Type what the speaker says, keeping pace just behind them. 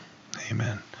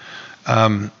Amen.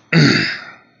 Um,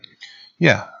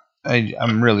 yeah,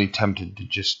 I'm really tempted to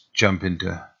just jump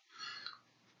into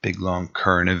big, long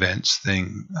current events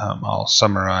thing. I'll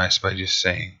summarize by just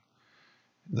saying,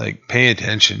 like, pay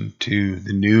attention to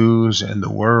the news and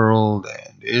the world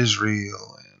and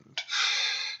Israel and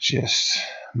just,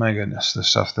 my goodness, the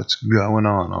stuff that's going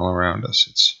on all around us.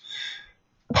 It's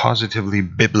positively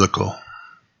biblical,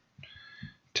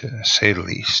 to say the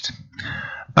least.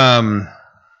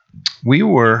 We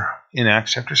were in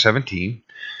Acts chapter 17,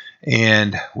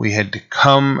 and we had to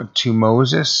come to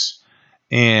Moses,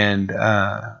 and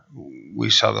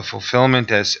we saw the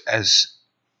fulfillment as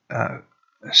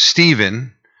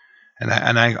Stephen,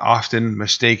 and I often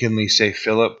mistakenly say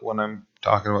Philip when I'm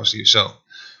talking about Stephen, so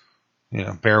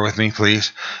bear with me,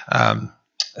 please.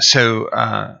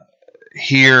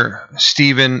 Here,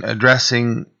 Stephen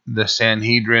addressing the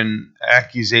Sanhedrin,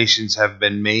 accusations have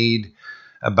been made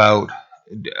about,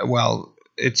 well,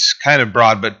 it's kind of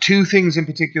broad, but two things in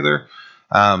particular.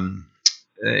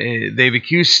 They've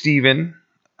accused Stephen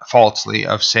falsely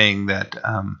of saying that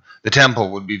the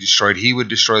temple would be destroyed. He would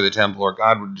destroy the temple, or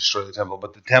God would destroy the temple,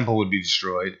 but the temple would be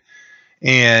destroyed.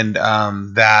 And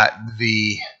that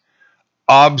the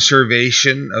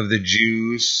observation of the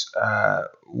Jews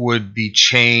would be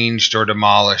changed or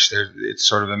demolished. It's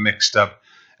sort of a mixed up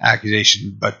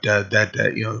accusation, but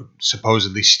that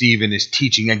supposedly Stephen is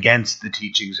teaching against the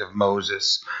teachings of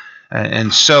Moses.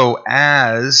 And so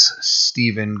as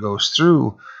Stephen goes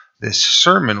through this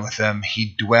sermon with them,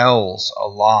 he dwells a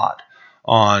lot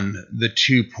on the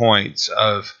 2 points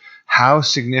of how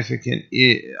significant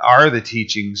are the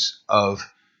teachings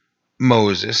of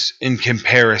Moses in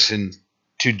comparison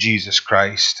to Jesus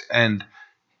Christ, and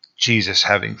Jesus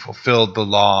having fulfilled the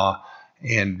law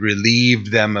and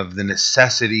relieved them of the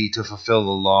necessity to fulfill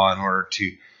the law in order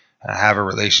to have a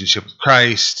relationship with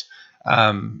Christ.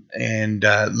 Christ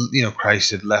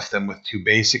had left them with 2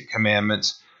 basic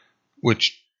commandments,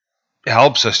 which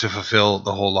helps us to fulfill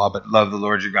the whole law, but love the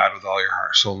Lord your God with all your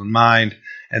heart, soul, and mind.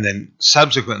 And then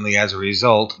subsequently, as a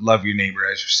result, love your neighbor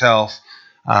as yourself.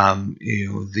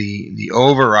 The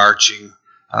overarching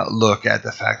look at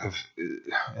the fact of,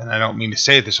 and I don't mean to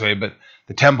say it this way, but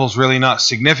the temple's really not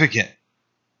significant.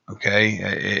 Okay,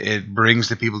 it brings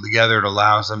the people together, it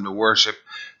allows them to worship,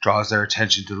 draws their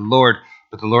attention to the Lord,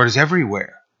 but the Lord is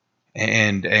everywhere.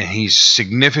 And he's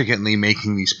significantly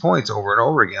making these points over and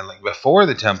over again. Like before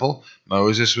the temple,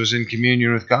 Moses was in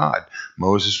communion with God.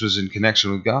 Moses was in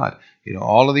connection with God.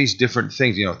 All of these different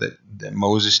things, that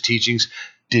Moses' teachings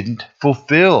didn't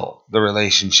fulfill the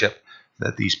relationship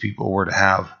that these people were to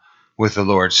have with the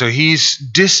Lord. So he's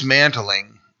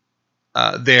dismantling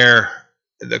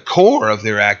the core of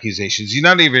their accusations. He's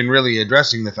not even really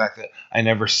addressing the fact that I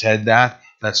never said that.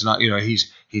 That's not,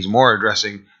 he's more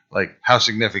addressing, like, how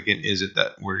significant is it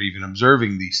that we're even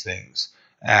observing these things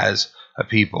as a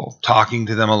people, talking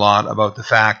to them a lot about the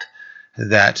fact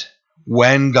that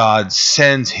when God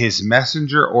sends his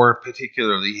messenger, or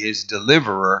particularly his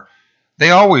deliverer, they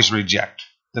always reject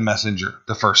the messenger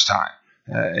the first time.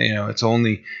 It's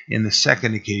only in the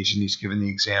second occasion he's given the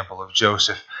example of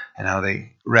Joseph and how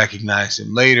they recognized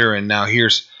him later. And now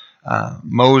here's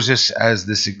Moses as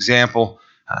this example,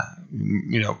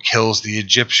 kills the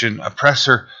Egyptian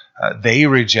oppressor. They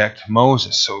reject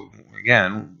Moses. So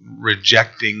again,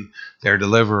 rejecting their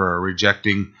deliverer,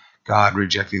 rejecting God,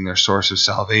 rejecting their source of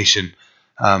salvation.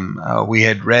 We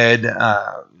had read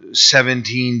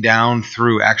 17 down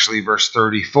through actually verse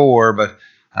 34, but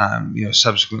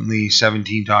subsequently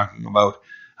 17 talking about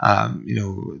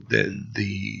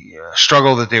the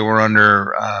struggle that they were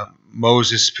under,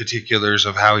 Moses' particulars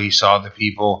of how he saw the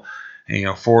people. And,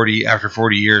 after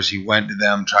 40 years, he went to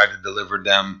them, tried to deliver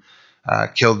them,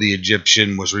 killed the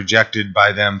Egyptian, was rejected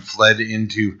by them, fled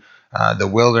into the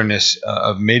wilderness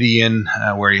of Midian,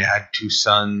 where he had 2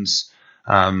 sons.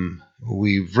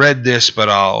 We've read this, but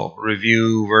I'll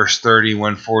review verse 30.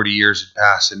 When 40 years had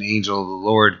passed, an angel of the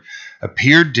Lord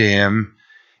appeared to him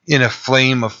in a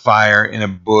flame of fire in a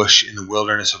bush in the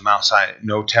wilderness of Mount Sinai.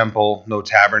 No temple, no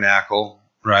tabernacle,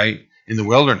 right? In the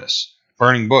wilderness,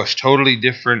 burning bush, totally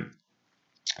different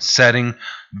setting,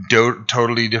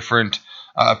 totally different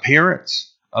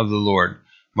appearance of the Lord.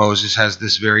 Moses has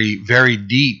this very, very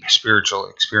deep spiritual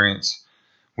experience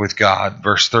with God.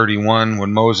 Verse 31,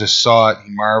 when Moses saw it, he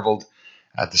marveled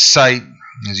at the sight.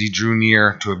 As he drew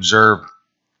near to observe,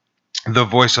 the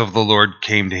voice of the Lord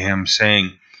came to him,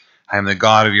 saying, I am the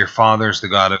God of your fathers, the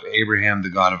God of Abraham, the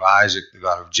God of Isaac, the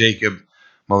God of Jacob.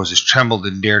 Moses trembled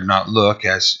and dared not look,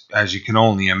 as you can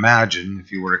only imagine.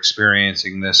 If you were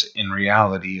experiencing this in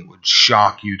reality, it would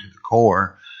shock you to the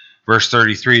core. Verse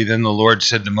 33, then the Lord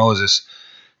said to Moses,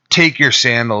 take your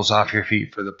sandals off your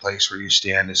feet, for the place where you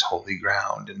stand is holy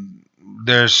ground. And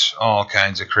there's all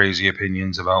kinds of crazy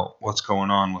opinions about what's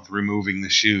going on with removing the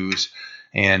shoes.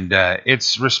 And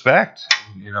it's respect.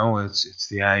 It's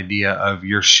the idea of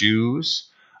your shoes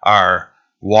are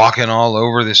walking all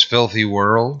over this filthy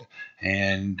world,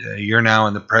 and you're now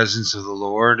in the presence of the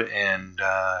Lord, and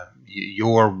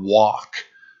your walk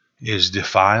is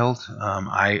defiled.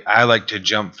 I like to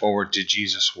jump forward to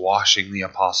Jesus washing the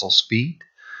apostles' feet.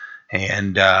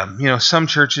 And, some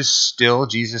churches still,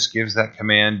 Jesus gives that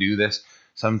command, do this.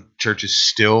 Some churches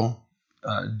still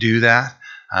do that.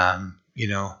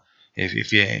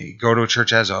 If you go to a church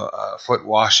that has a foot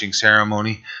washing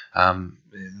ceremony,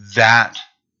 that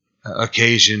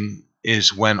occasion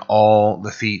is when all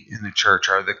the feet in the church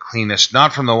are the cleanest,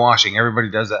 not from the washing.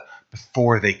 Everybody does that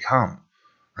before they come,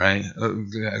 right?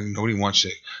 Nobody wants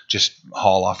to just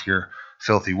haul off your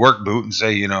filthy work boot and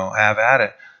say, have at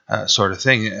it. Sort of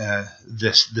thing.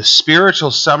 The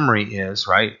spiritual summary is,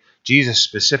 right, Jesus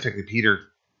specifically, Peter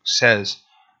says,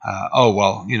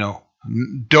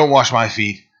 don't wash my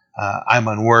feet. I'm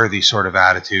unworthy, sort of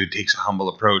attitude, takes a humble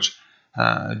approach.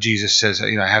 Jesus says,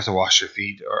 I have to wash your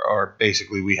feet, or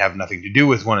basically we have nothing to do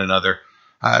with one another.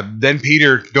 Then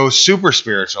Peter goes super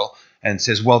spiritual and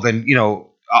says, well, then,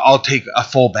 I'll take a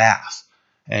full bath.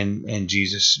 And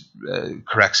Jesus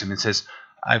corrects him and says,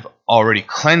 I've already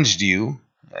cleansed you.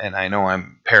 And I know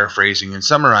I'm paraphrasing and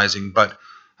summarizing, but,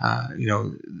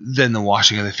 then the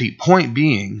washing of the feet. Point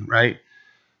being, right,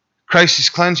 Christ has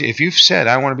cleansed you. If you've said,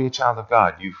 I want to be a child of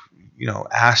God, you've,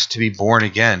 asked to be born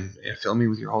again, and fill me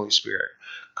with your Holy Spirit,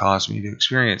 cause me to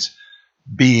experience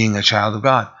being a child of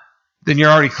God, then you're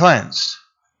already cleansed.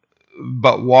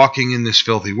 But walking in this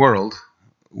filthy world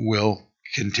will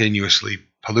continuously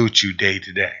pollute you day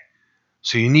to day.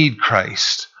 So you need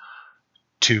Christ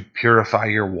to purify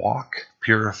your walk,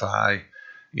 purify,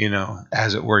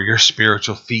 as it were, your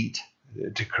spiritual feet,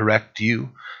 to correct you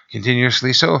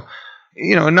continuously. So,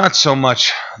 not so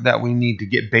much that we need to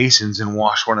get basins and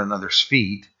wash one another's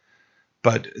feet,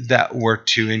 but that we're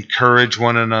to encourage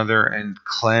one another and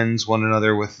cleanse one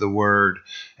another with the word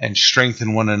and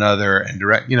strengthen one another and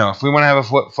direct. If we want to have a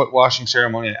foot washing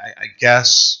ceremony, I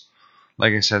guess,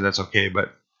 like I said, that's okay,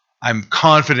 but I'm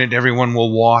confident everyone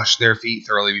will wash their feet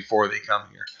thoroughly before they come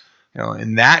here.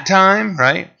 In that time,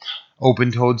 right?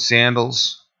 Open-toed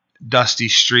sandals, dusty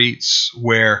streets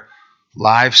where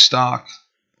livestock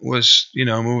was,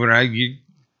 moving around. You're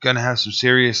going to have some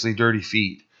seriously dirty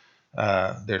feet.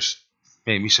 There's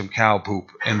maybe some cow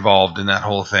poop involved in that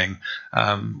whole thing,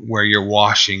 where you're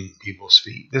washing people's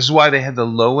feet. This is why they had the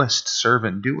lowest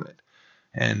servant do it,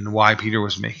 and why Peter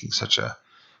was making such a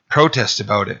protest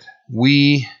about it.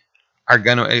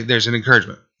 There's an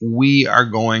encouragement. We are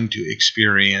going to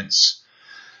experience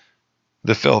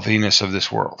the filthiness of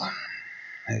this world.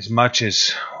 As much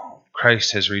as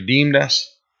Christ has redeemed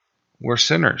us, we're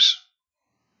sinners.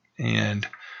 And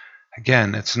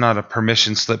again, it's not a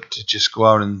permission slip to just go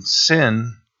out and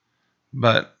sin,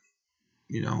 but,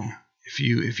 if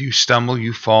you stumble,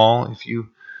 you fall. If you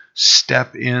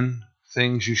step in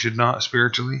things you should not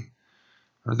spiritually,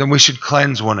 then we should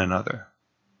cleanse one another.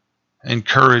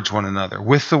 Encourage one another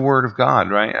with the word of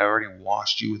God, right? I already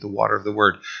washed you with the water of the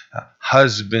word.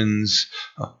 Husbands,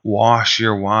 wash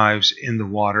your wives in the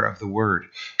water of the word.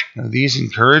 These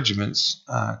encouragements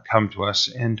come to us,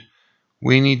 and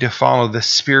we need to follow the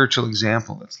spiritual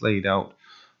example that's laid out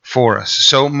for us.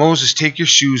 So Moses, take your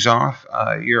shoes off.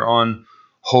 You're on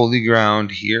holy ground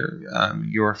here.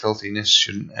 Your filthiness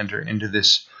shouldn't enter into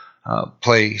this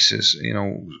place, is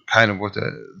kind of what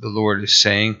the Lord is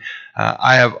saying.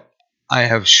 I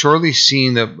have surely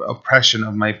seen the oppression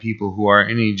of my people who are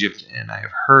in Egypt, and I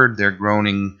have heard their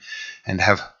groaning, and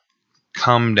have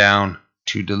come down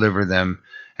to deliver them.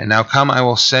 And now come, I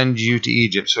will send you to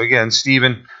Egypt. So again,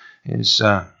 Stephen is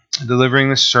delivering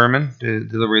this sermon to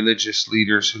the religious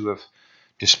leaders who have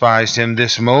despised him.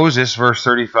 This Moses, verse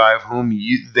 35, whom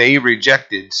they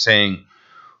rejected, saying,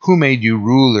 who made you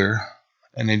ruler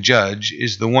and a judge,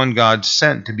 is the one God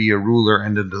sent to be a ruler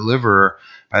and a deliverer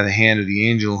by the hand of the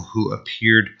angel who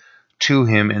appeared to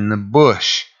him in the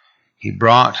bush. He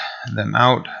brought them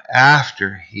out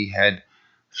after he had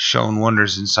shown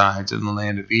wonders and signs in the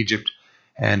land of Egypt,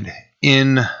 and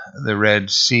in the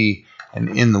Red Sea,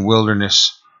 and in the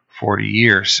wilderness 40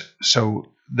 years. So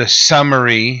the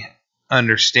summary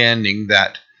understanding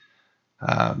that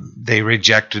they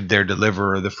rejected their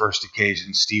deliverer the first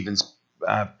occasion. Stephen's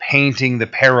painting the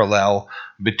parallel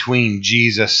between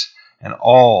Jesus and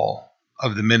all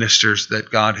of the ministers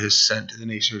that God has sent to the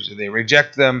nations. They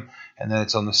reject them, and then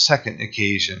it's on the second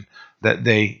occasion that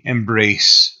they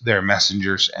embrace their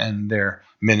messengers and their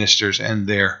ministers and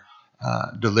their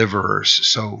deliverers.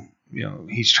 So,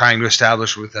 he's trying to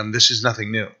establish with them, this is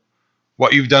nothing new.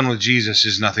 What you've done with Jesus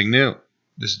is nothing new.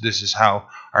 This is how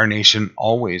our nation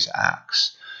always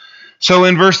acts. So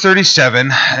in verse 37,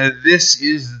 this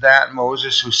is that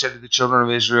Moses who said to the children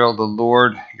of Israel, the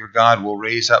Lord your God will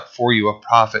raise up for you a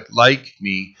prophet like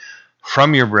me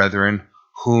from your brethren,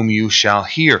 whom you shall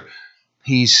hear.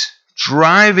 He's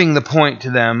driving the point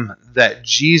to them that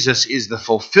Jesus is the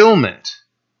fulfillment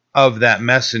of that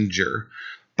messenger,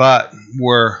 but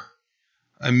we're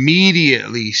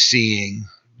immediately seeing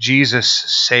Jesus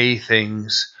say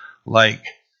things like,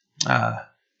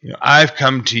 I've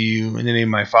come to you in the name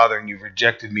of my Father, and you've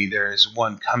rejected me. There is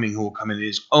one coming who will come in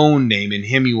his own name, and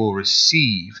him you will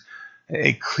receive.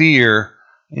 A clear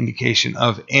indication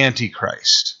of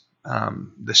Antichrist.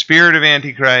 The spirit of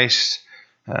Antichrist,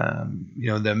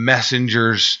 the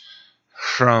messengers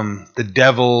from the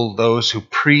devil, those who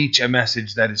preach a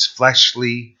message that is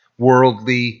fleshly,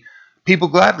 worldly. People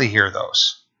gladly hear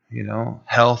those.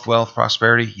 Health, wealth,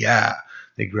 prosperity. Yeah,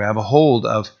 they grab a hold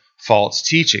of false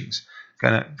teachings.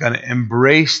 Gonna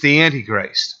embrace the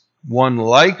Antichrist, one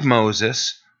like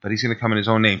Moses, but he's going to come in his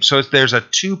own name. So there's a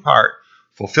two-part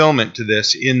fulfillment to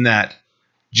this, in that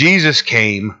Jesus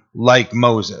came like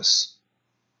Moses,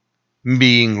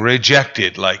 being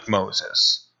rejected like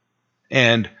Moses,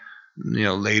 and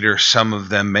later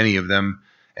many of them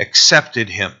accepted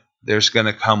him. There's going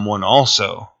to come one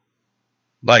also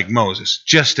like Moses,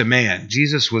 just a man.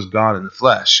 Jesus was God in the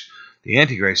flesh. The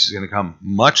Antichrist is going to come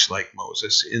much like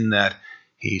Moses, in that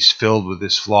he's filled with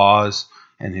his flaws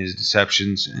and his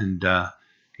deceptions, and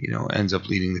ends up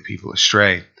leading the people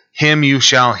astray. Him you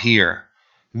shall hear.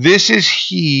 This is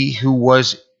he who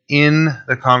was in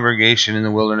the congregation in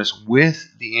the wilderness with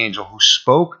the angel who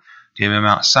spoke to him at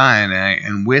Mount Sinai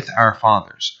and with our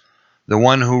fathers, the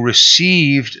one who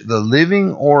received the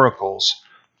living oracles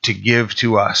to give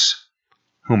to us,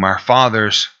 whom our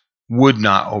fathers would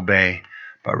not obey,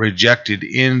 but rejected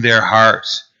in their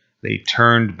hearts. They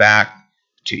turned back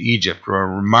to Egypt. A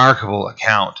remarkable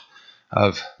account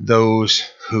of those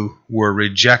who were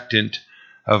rejectant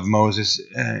of Moses.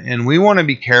 And we want to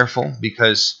be careful,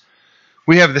 because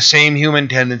we have the same human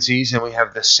tendencies and we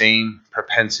have the same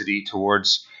propensity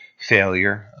towards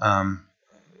failure.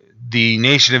 The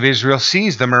nation of Israel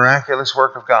sees the miraculous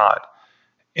work of God,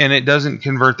 and it doesn't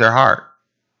convert their heart,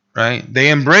 right? They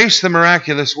embrace the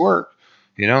miraculous work,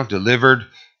 delivered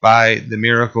by the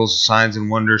miracles, signs, and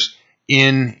wonders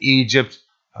in Egypt.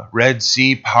 Red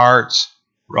Sea parts,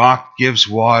 rock gives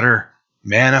water,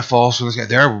 manna falls from the sky.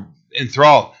 They're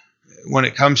enthralled. When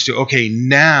it comes to, okay,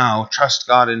 now trust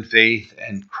God in faith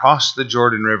and cross the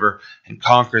Jordan River and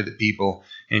conquer the people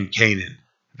in Canaan,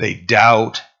 they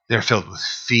doubt. They're filled with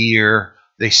fear.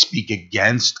 They speak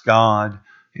against God.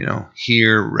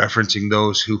 Here referencing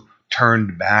those who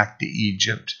turned back to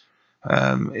Egypt.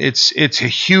 It's a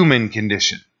human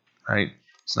condition, right?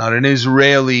 It's not an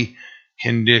Israeli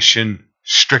condition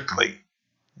strictly.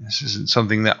 This isn't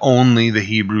something that only the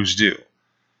Hebrews do.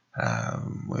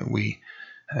 We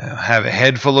have a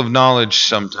head full of knowledge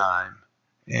sometime,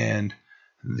 and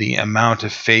the amount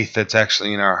of faith that's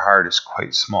actually in our heart is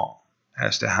quite small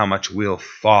as to how much we'll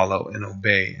follow and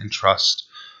obey and trust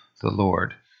the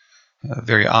Lord.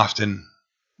 Very often,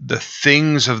 the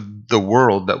things of the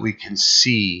world that we can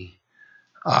see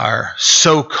are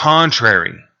so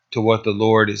contrary to what the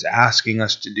Lord is asking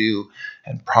us to do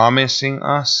and promising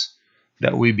us,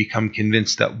 that we become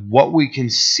convinced that what we can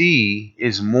see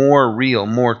is more real,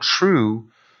 more true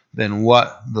than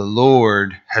what the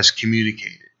Lord has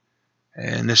communicated.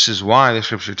 And this is why the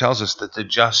scripture tells us that the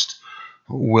just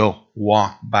will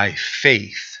walk by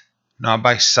faith, not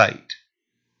by sight.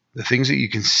 The things that you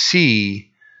can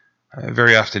see are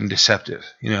very often deceptive.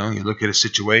 You look at a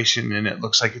situation and it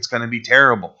looks like it's going to be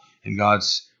terrible, and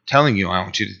God's telling you, I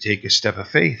want you to take a step of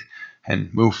faith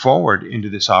and move forward into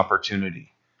this opportunity.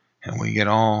 And we get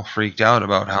all freaked out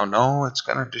about how, no, it's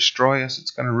going to destroy us,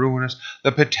 it's going to ruin us,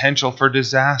 the potential for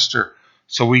disaster.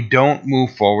 So we don't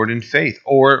move forward in faith,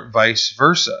 or vice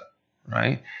versa,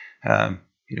 right?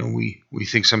 We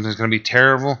think something's going to be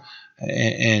terrible,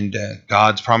 and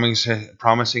God's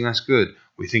promising us good.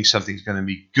 We think something's going to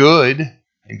be good,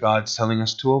 and God's telling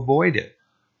us to avoid it.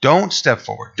 Don't step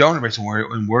forward. Don't embrace it.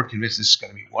 When we're convinced this is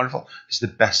going to be wonderful, this is the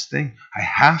best thing, I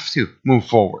have to move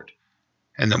forward.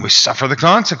 And then we suffer the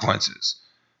consequences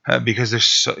because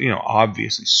there's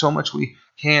obviously so much we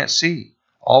can't see.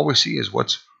 All we see is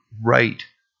what's right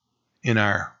in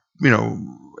our,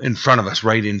 in front of us,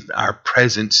 right in our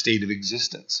present state of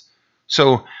existence.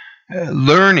 So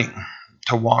learning,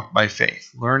 to walk by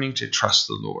faith, learning to trust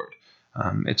the Lord.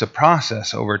 It's a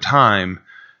process over time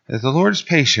that the Lord is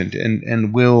patient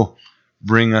and will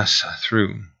bring us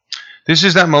through. This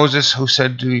is that Moses who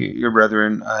said to your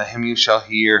brethren, him you shall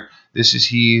hear. This is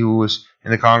he who was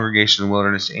in the congregation in the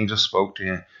wilderness. The angel spoke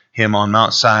to him on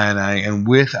Mount Sinai, and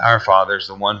with our fathers,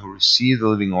 the one who received the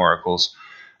living oracles,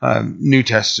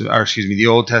 the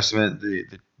Old Testament,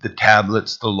 the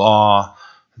tablets, the law,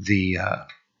 the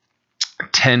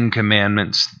 10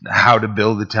 commandments, how to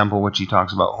build the temple, which he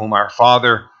talks about, whom our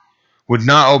father would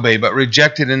not obey, but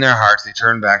rejected in their hearts. They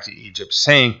turned back to Egypt,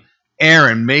 saying,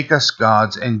 Aaron, make us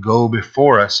gods and go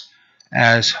before us.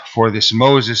 As for this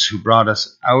Moses who brought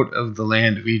us out of the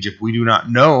land of Egypt, we do not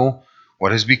know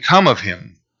what has become of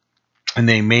him. And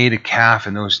they made a calf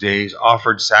in those days,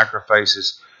 offered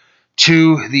sacrifices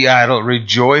to the idol,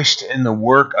 rejoiced in the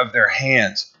work of their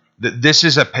hands. This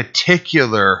is a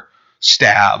particular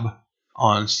stab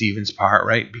on Stephen's part,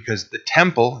 right? Because the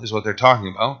temple is what they're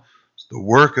talking about. It's the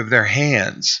work of their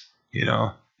hands.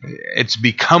 It's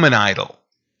become an idol.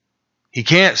 He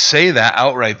can't say that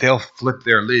outright. They'll flip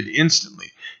their lid instantly.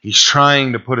 He's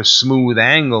trying to put a smooth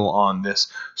angle on this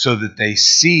so that they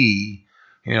see,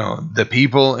 the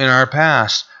people in our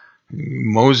past.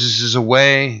 Moses is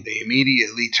away. They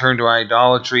immediately turn to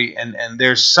idolatry. And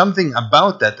there's something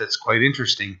about that that's quite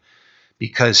interesting,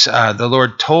 because the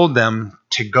Lord told them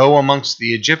to go amongst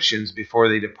the Egyptians before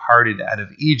they departed out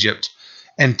of Egypt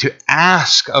and to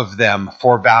ask of them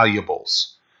for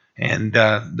valuables. And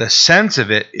the sense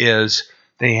of it is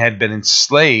they had been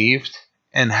enslaved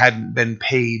and hadn't been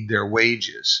paid their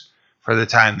wages for the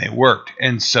time they worked.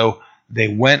 And so they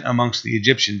went amongst the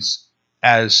Egyptians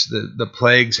as the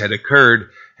plagues had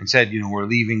occurred and said, we're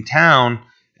leaving town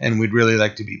and we'd really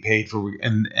like to be paid for.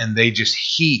 And they just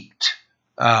heaped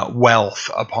wealth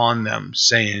upon them,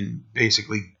 saying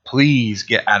basically, please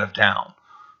get out of town.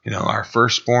 Our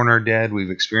firstborn are dead. We've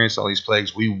experienced all these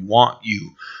plagues. We want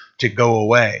you to go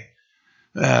away.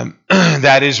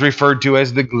 That is referred to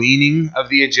as the gleaning of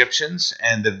the Egyptians.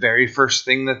 And the very first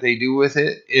thing that they do with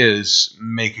it is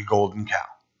make a golden cow.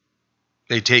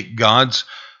 They take God's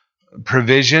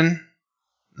provision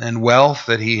and wealth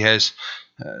that he has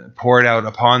poured out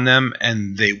upon them,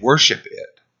 and they worship it.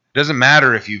 It doesn't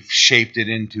matter if you've shaped it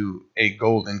into a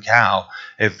golden cow.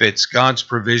 If it's God's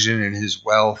provision and his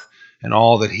wealth and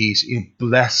all that he's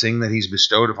blessing that he's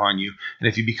bestowed upon you, and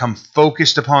if you become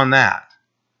focused upon that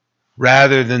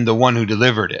rather than the one who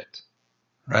delivered it,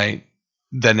 right,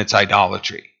 then it's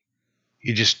idolatry.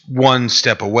 You're just one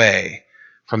step away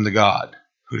from the God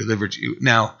who delivered you.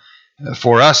 Now,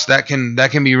 for us, that can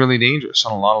be really dangerous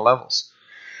on a lot of levels.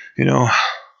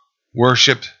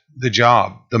 Worship the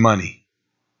job, the money.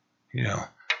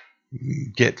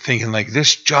 Get thinking like,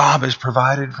 this job has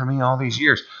provided for me all these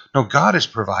years. No, God has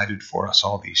provided for us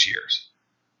all these years.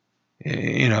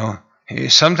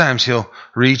 Sometimes he'll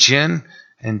reach in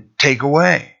and take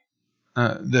away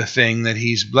the thing that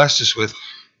he's blessed us with.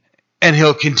 And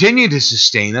he'll continue to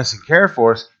sustain us and care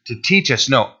for us to teach us,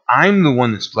 no, I'm the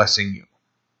one that's blessing you.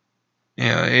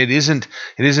 It isn't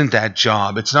that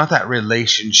job. It's not that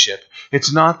relationship.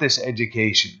 It's not this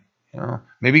education.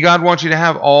 Maybe God wants you to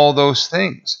have all those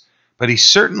things, but he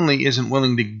certainly isn't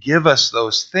willing to give us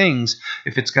those things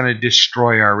if it's going to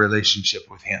destroy our relationship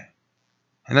with him.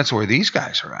 And that's where these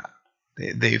guys are at.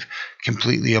 They've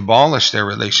completely abolished their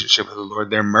relationship with the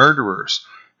Lord. They're murderers.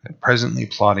 They're presently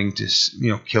plotting to,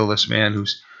 kill this man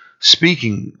who's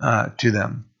speaking to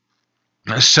them.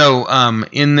 So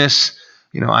in this,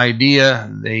 idea,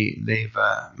 they've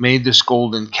made this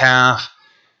golden calf,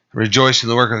 rejoiced in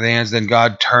the work of their hands. Then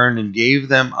God turned and gave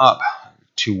them up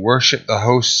to worship the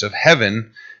hosts of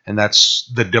heaven, and that's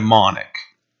the demonic.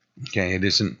 Okay, it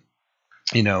isn't,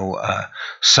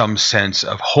 some sense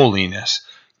of holiness.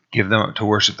 Give them up to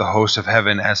worship the hosts of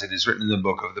heaven, as it is written in the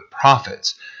book of the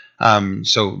prophets.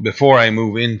 So before I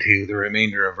move into the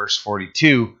remainder of verse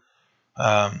 42,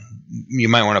 you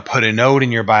might want to put a note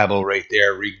in your Bible right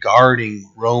there regarding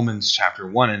Romans chapter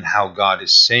 1 and how God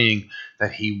is saying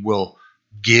that he will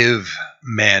give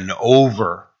men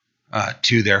over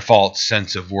to their false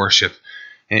sense of worship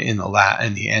in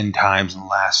the end times and the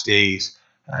last days,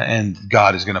 and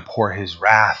God is going to pour his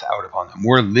wrath out upon them.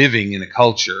 We're living in a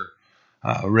culture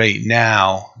right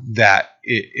now that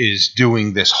is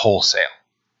doing this wholesale.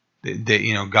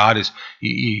 God is.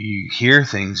 You hear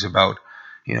things about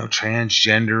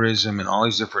transgenderism and all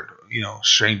these different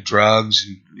strange drugs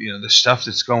and the stuff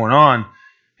that's going on,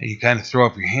 and you kind of throw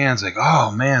up your hands like,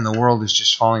 oh man, the world is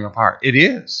just falling apart. It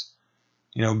is.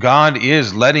 God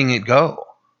is letting it go.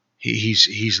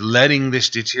 He's letting this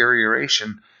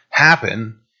deterioration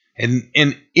happen, and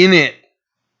in it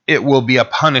it will be a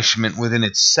punishment within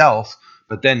itself,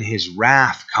 but then his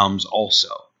wrath comes also.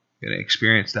 You're going to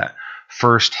experience that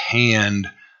firsthand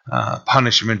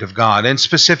punishment of God. And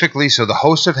specifically, so the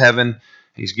host of heaven,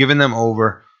 he's given them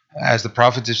over, as the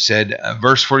prophets have said.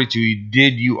 Verse 42,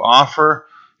 did you offer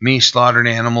me slaughtered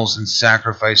animals and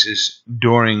sacrifices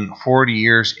during 40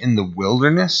 years in the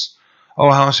wilderness,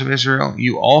 O house of Israel?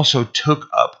 You also took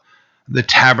up the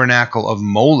tabernacle of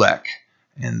Molech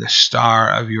and the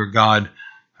star of your god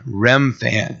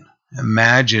Remphan.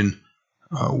 Imagine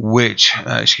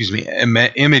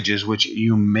images which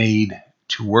you made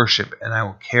to worship, and I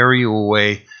will carry you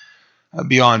away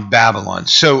beyond Babylon.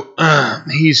 So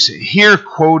he's here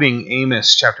quoting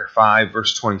Amos chapter 5,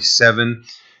 verse 27,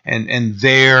 and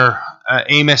there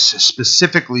Amos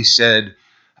specifically said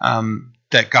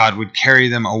that God would carry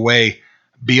them away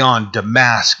beyond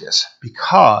Damascus,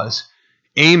 because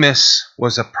Amos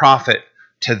was a prophet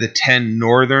to the 10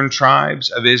 northern tribes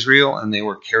of Israel, and they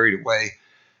were carried away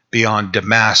beyond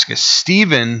Damascus.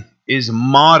 Stephen is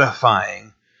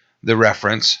modifying the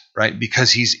reference, right,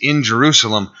 because he's in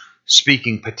Jerusalem,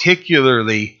 speaking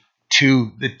particularly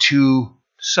to the 2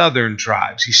 southern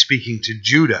tribes. He's speaking to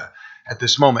Judah at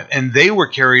this moment, and they were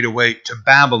carried away to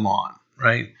Babylon,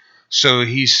 right? So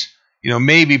he's,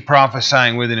 maybe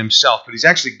prophesying within himself, but he's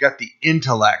actually got the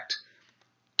intellect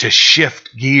to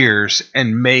shift gears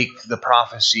and make the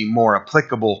prophecy more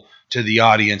applicable to the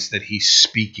audience that he's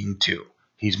speaking to.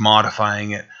 He's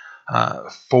modifying it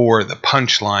for the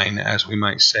punchline, as we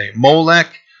might say. Molech,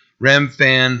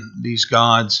 Remphan, these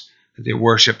gods that they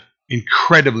worship,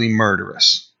 incredibly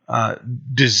murderous.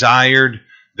 Desired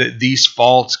that these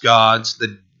false gods,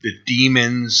 the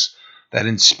demons that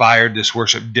inspired this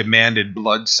worship, demanded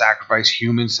blood sacrifice,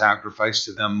 human sacrifice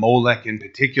to them. Molech in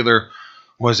particular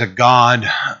was a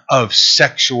god of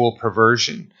sexual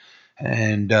perversion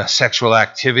and sexual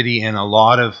activity, and a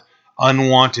lot of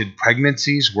unwanted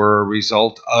pregnancies were a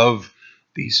result of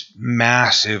these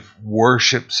massive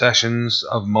worship sessions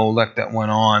of Molech that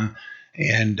went on.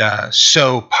 And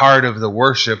so part of the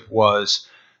worship was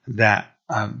that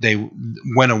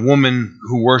when a woman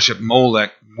who worshiped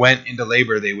Molech went into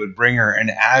labor, they would bring her, and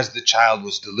as the child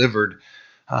was delivered,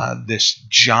 this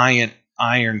giant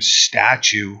iron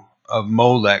statue of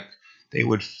Molech, they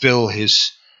would fill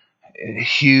his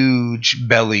huge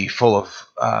belly full of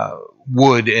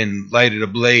wood and light it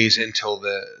ablaze until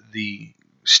the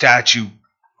statue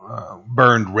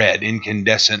burned red,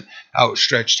 incandescent,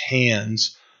 outstretched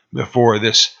hands before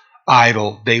this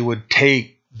idol. They would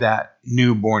take that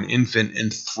newborn infant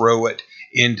and throw it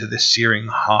into the searing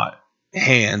hot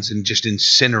hands and just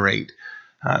incinerate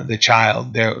the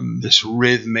child. This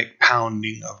rhythmic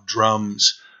pounding of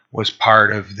drums was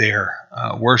part of their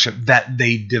worship that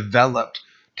they developed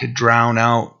to drown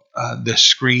out the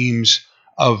screams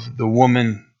of the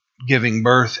woman giving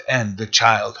birth and the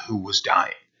child who was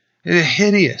dying. It's a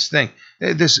hideous thing.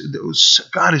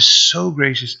 God is so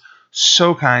gracious,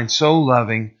 so kind, so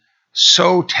loving,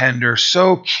 so tender,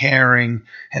 so caring,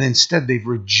 and instead they've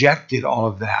rejected all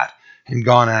of that and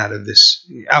gone out of this,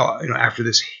 after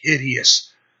this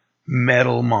hideous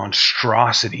metal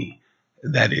monstrosity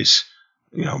that is,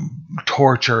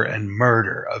 torture and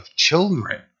murder of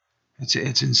children. It's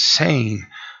insane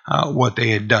what they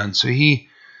had done. So he's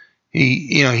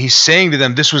saying to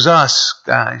them, this was us,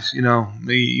 guys.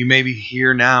 You may be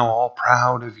here now, all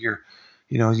proud of your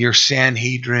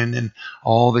Sanhedrin and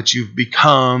all that you've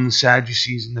become, the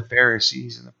Sadducees and the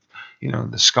Pharisees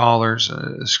and the scholars,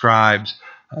 the scribes.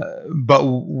 But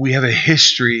we have a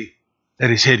history that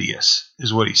is hideous,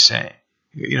 is what he's saying.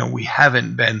 We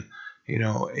haven't been,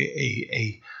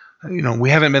 we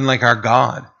haven't been like our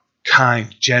God,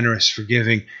 kind, generous,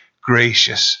 forgiving,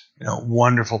 gracious,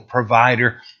 wonderful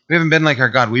provider. We haven't been like our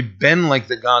God. We've been like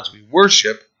the gods we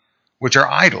worship, which are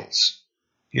idols.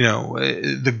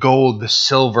 The gold, the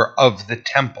silver of the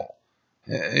temple.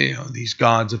 These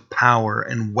gods of power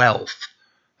and wealth.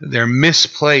 They're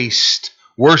misplaced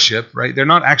worship, right? They're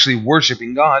not actually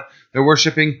worshiping God. They're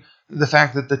worshiping the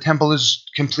fact that the temple is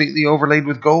completely overlaid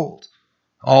with gold.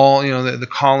 All, the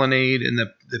colonnade and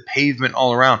the pavement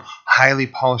all around, highly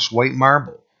polished white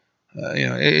marble.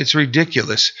 It's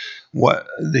ridiculous what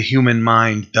the human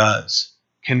mind does.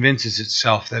 Convinces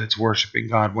itself that it's worshiping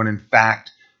God when in fact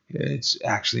it's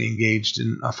actually engaged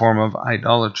in a form of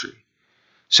idolatry.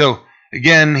 So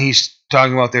again, he's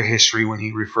talking about their history when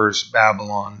he refers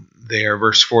Babylon there.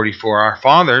 Verse 44, our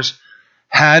fathers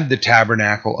had the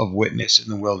tabernacle of witness in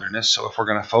the wilderness. So if we're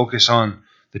going to focus on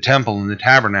the temple and the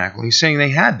tabernacle, he's saying they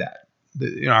had that.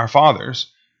 Our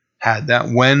fathers had that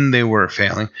when they were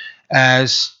failing,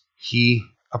 as he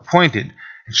appointed,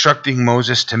 instructing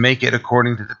Moses to make it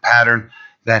according to the pattern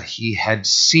that he had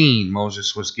seen.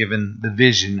 Moses was given the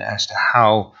vision as to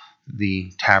how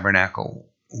the tabernacle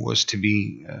was to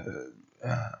be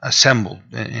assembled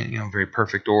in very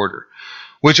perfect order,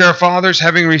 which our fathers,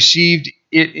 having received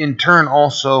it in turn,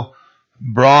 also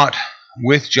brought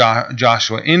with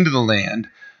Joshua into the land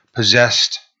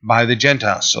possessed by the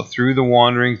Gentiles. So through the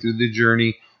wandering, through the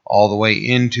journey, all the way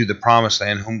into the promised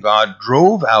land, whom God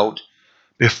drove out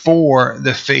before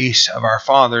the face of our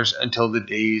fathers until the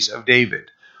days of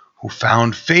David, who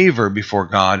found favor before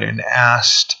God and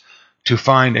asked to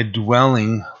find a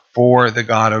dwelling for the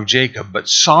God of Jacob. But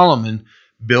Solomon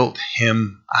built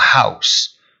him a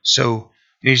house. So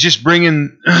he's just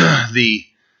bringing the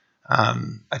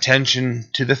attention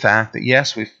to the fact that,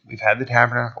 yes, we've had the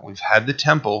tabernacle, we've had the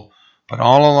temple, but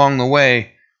all along the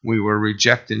way, we were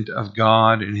rejectant of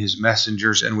God and his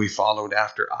messengers, and we followed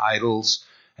after idols,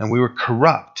 and we were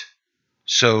corrupt.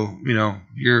 So,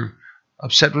 you're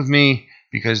upset with me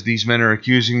because these men are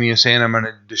accusing me of saying I'm going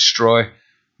to destroy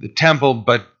the temple,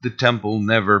 but the temple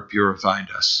never purified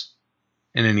us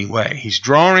in any way. He's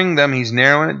drawing them, he's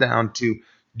narrowing it down to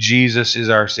Jesus is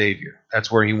our Savior.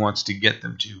 That's where he wants to get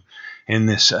them to in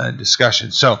this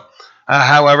discussion. So,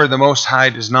 however, the Most High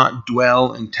does not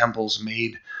dwell in temples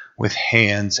made with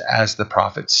hands, as the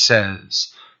prophet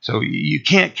says. So you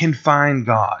can't confine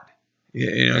God.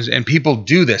 And people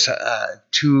do this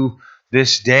to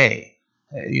this day.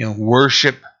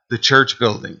 Worship the church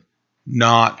building,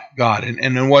 not God.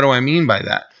 And then what do I mean by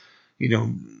that?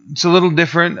 It's a little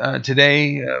different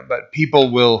today, but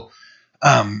people will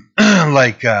in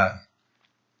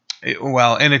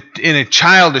a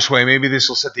childish way, maybe this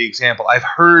will set the example. I've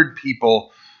heard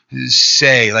people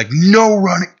say, like, no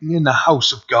running in the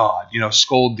house of God,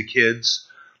 scold the kids.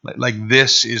 Like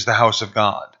this is the house of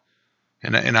God.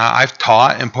 And I've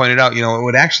taught and pointed out, it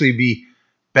would actually be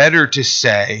better to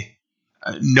say,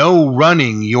 no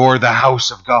running, you're the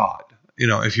house of God.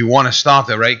 If you want to stop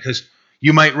that, right? Because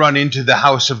you might run into the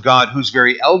house of God who's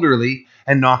very elderly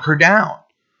and knock her down,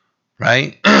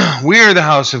 right? We're the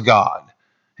house of God.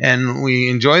 And we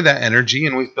enjoy that energy,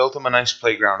 and we've built them a nice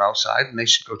playground outside, and they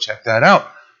should go check that out.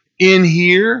 In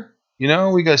here,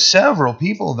 we got several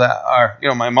people that are,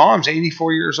 my mom's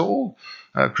 84 years old,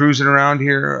 cruising around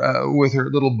here with her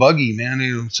little buggy,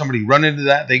 man. Somebody run into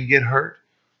that, they get hurt.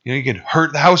 You could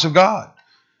hurt the house of God.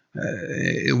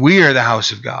 We are the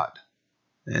house of God.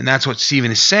 And that's what Stephen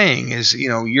is saying is,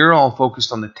 you're all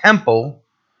focused on the temple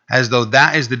as though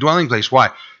that is the dwelling place.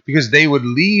 Why? Because they would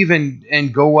leave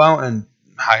and go out and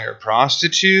hire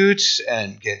prostitutes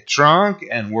and get drunk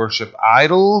and worship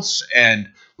idols and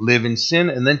live in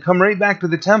sin and then come right back to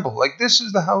the temple. Like, this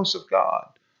is the house of God.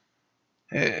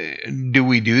 Do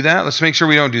we do that? Let's make sure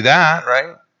we don't do that,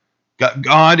 right?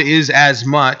 God is as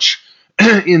much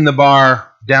in the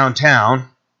bar downtown.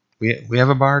 We have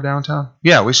a bar downtown?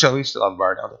 Yeah, we still have a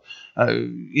bar downtown.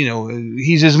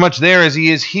 He's as much there as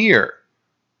he is here.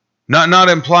 Not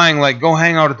implying like go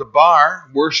hang out at the bar,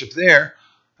 worship there,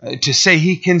 to say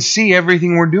he can see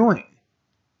everything we're doing.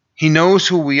 He knows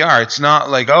who we are. It's not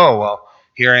like, oh, well,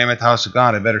 here I am at the house of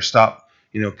God. I better stop,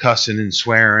 cussing and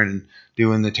swearing and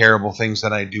doing the terrible things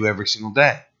that I do every single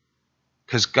day.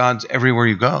 Because God's everywhere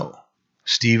you go.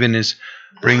 Stephen is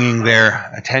bringing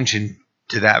their attention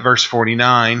to that. Verse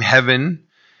 49, heaven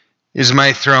is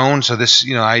my throne. So this,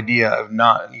 idea of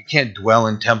you can't dwell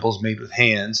in temples made with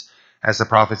hands. As the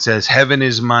prophet says, heaven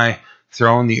is my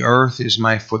throne, the earth is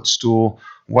my footstool.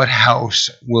 What house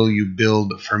will you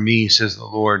build for me, says the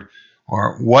Lord?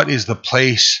 Or what is the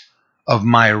place of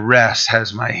my rest?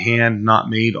 Has my hand not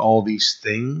made all these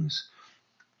things?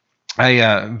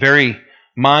 I very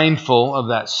mindful of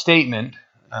that statement,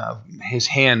 his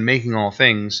hand making all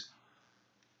things.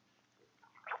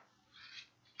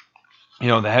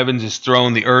 The heavens is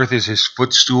throne, the earth is his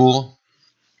footstool.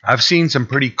 I've seen some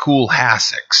pretty cool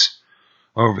hassocks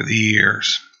over the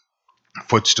years,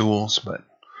 footstools, but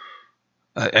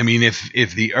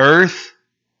if the earth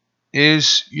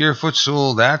is your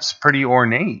footstool, that's pretty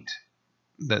ornate.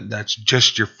 That's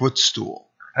just your footstool.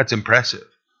 That's impressive.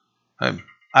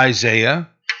 Isaiah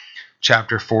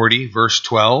chapter 40, verse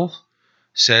 12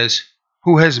 says,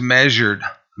 who has measured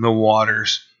the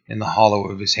waters in the hollow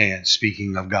of his hand,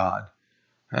 speaking of God,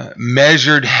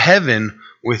 measured heaven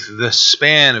with the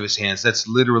span of his hands. That's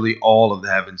literally all of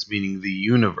the heavens, meaning the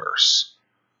universe.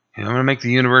 I'm going to make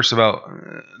the universe about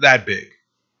that big.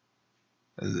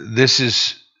 This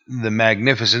is the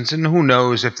magnificence, and who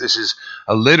knows if this is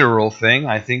a literal thing.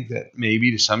 I think that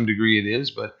maybe to some degree it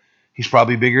is, but he's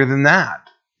probably bigger than that.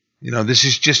 This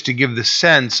is just to give the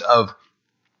sense of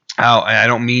how, I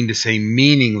don't mean to say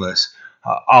meaningless,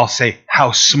 I'll say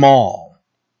how small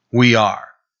we are.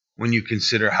 when you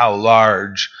consider how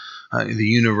large the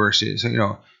universe is.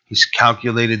 He's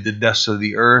calculated the dust of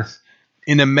the earth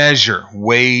in a measure,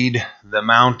 weighed the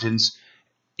mountains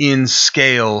in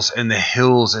scales and the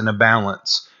hills in a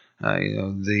balance.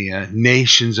 The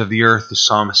nations of the earth, the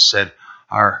psalmist said,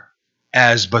 are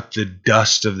as but the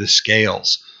dust of the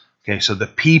scales. Okay, so the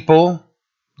people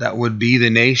that would be the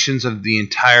nations of the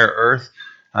entire earth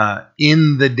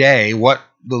in the day, what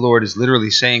the Lord is literally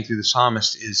saying through the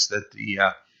psalmist is that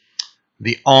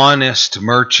the honest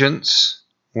merchants,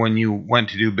 when you went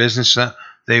to do business,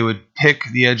 they would pick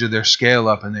the edge of their scale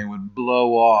up and they would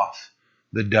blow off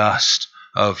the dust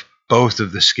of both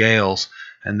of the scales,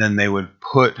 and then they would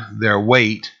put their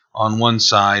weight on one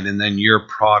side and then your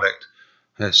product.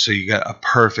 So you got a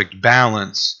perfect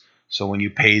balance. So when you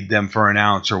paid them for an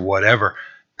ounce or whatever,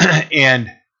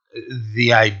 and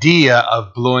the idea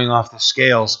of blowing off the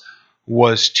scales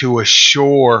was to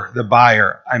assure the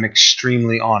buyer, I'm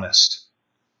extremely honest.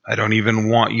 I don't even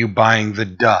want you buying the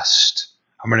dust.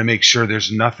 I'm going to make sure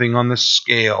there's nothing on the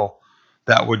scale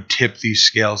that would tip these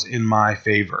scales in my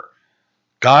favor.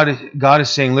 God is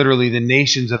saying literally the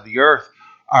nations of the earth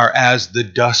are as the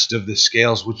dust of the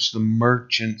scales which the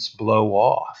merchants blow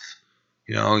off.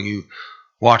 You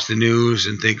watch the news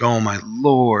and think, oh my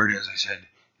Lord, as I said,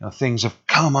 things have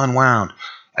come unwound.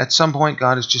 At some point,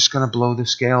 God is just going to blow the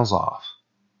scales off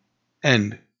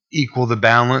and equal the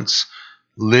balance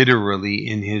literally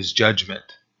in his judgment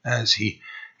as he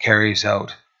carries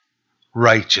out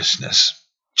righteousness.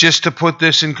 Just to put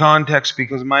this in context,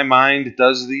 because my mind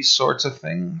does these sorts of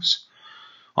things.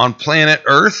 On planet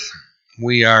Earth,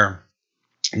 we are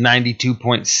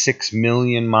 92.6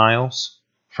 million miles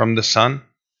from the sun.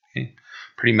 Okay?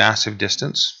 Pretty massive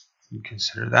distance. You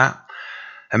consider that.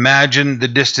 Imagine the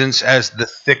distance as the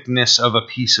thickness of a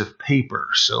piece of paper.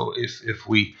 So if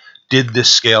we did this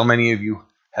scale, many of you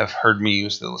have heard me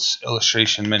use this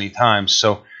illustration many times.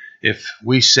 So if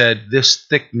we said this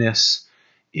thickness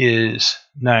is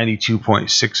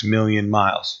 92.6 million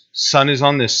miles. Sun is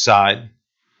on this side.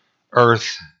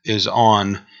 Earth is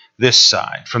on this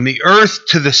side. From the Earth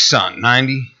to the sun,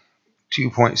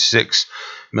 92.6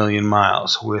 million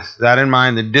miles. With that in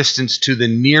mind, the distance to the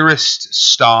nearest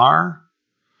star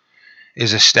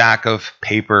is a stack of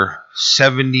paper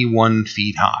 71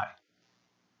 feet high.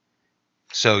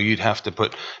 So you'd have to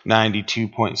put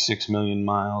 92.6 million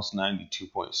miles,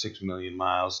 92.6 million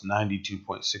miles,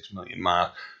 92.6 million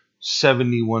miles,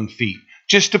 71 feet.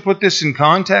 Just to put this in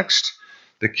context,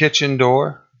 the kitchen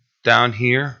door down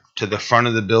here to the front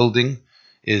of the building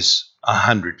is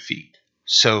 100 feet.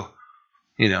 So,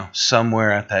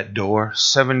 somewhere at that door,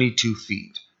 72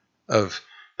 feet of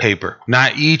paper.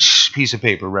 Not each piece of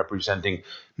paper representing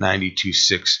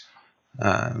 92.6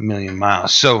 million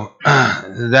miles. So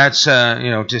that's,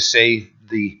 to say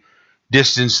the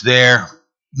distance there,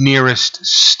 nearest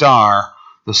star,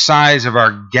 the size of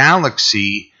our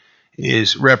galaxy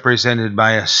is represented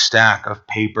by a stack of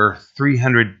paper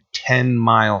 310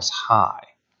 miles high.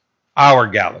 Our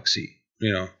galaxy,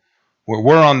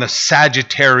 we're on the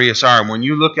Sagittarius arm. When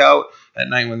you look out at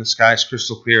night when the sky is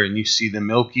crystal clear and you see the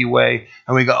Milky Way,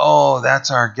 and we go, oh, that's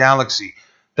our galaxy.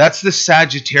 That's the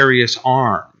Sagittarius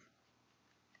arm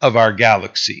of our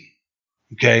galaxy.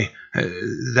 Okay?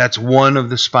 That's one of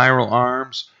the spiral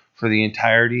arms for the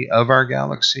entirety of our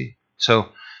galaxy. So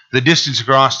the distance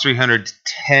across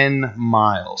 310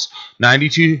 miles.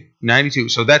 92.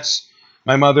 So that's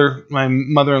my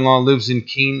mother-in-law lives in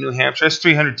Keene, New Hampshire. That's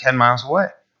 310 miles away.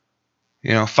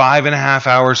 5.5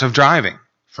 hours of driving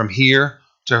from here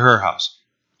to her house.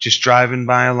 Just driving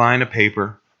by a line of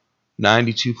paper,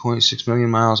 92.6 million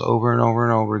miles over and over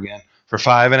and over again for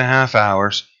 5.5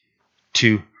 hours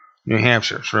to New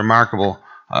Hampshire. It's remarkable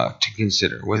to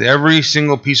consider. With every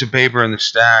single piece of paper in the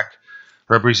stack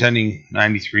representing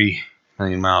 93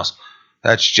 million miles.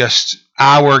 That's just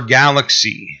our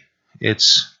galaxy.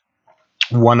 It's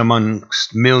one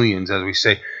amongst millions, as we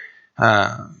say.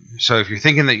 So if you're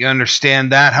thinking that you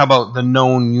understand that, how about the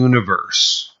known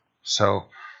universe? So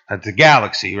that's a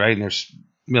galaxy, right? And there's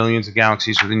millions of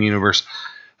galaxies within the universe.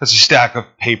 That's a stack of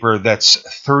paper that's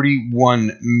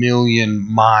 31 million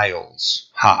miles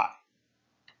high.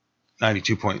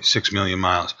 92.6 million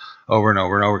miles over and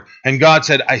over and over. And God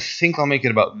said, I think I'll make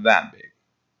it about that big.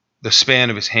 The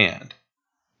span of his hand.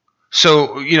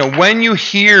 So, when you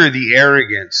hear the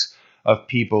arrogance of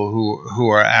people who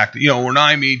are acting, when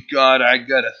I meet God, I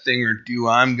got a thing or two,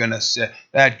 I'm going to say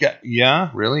that guy. Yeah,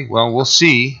 really? Well, we'll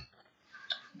see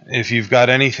if you've got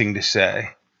anything to say.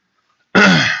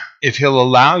 If he'll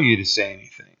allow you to say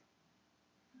anything.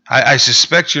 I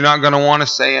suspect you're not going to want to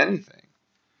say anything.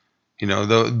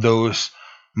 Those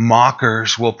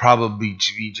mockers will probably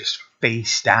be just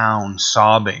face down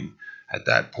sobbing at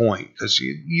that point, because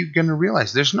you're going to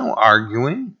realize there's no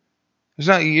arguing. There's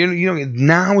not,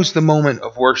 now is the moment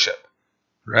of worship,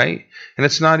 right? And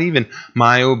it's not even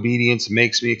my obedience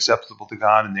makes me acceptable to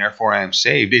God and therefore I am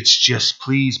saved. It's just,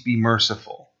 please be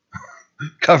merciful.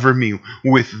 Cover me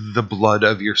with the blood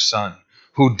of your Son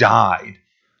who died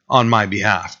on my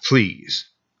behalf, please.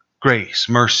 Grace,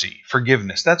 mercy,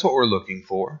 forgiveness. That's what we're looking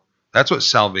for. That's what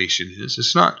salvation is.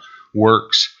 It's not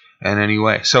works in any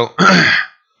way. So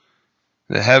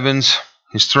the heavens,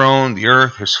 his throne, the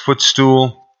earth, his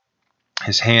footstool,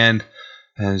 his hand,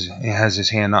 has his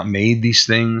hand not made these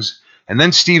things? And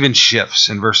then Stephen shifts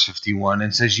in verse 51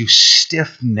 and says, you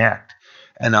stiff-necked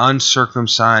and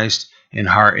uncircumcised in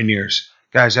heart and ears.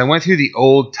 Guys, I went through the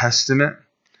Old Testament,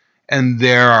 and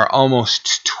there are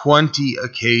almost 20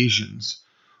 occasions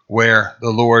where the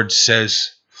Lord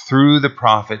says through the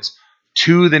prophets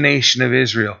to the nation of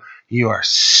Israel, you are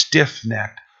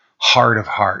stiff-necked, hard of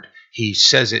heart. He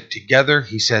says it together.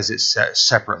 He says it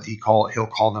separately. He'll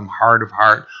call them hard of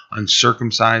heart,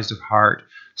 uncircumcised of heart,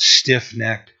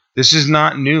 stiff-necked. This is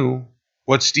not new.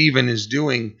 What Stephen is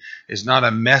doing is not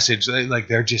a message. Like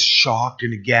they're just shocked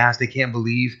and aghast. They can't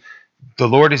believe. The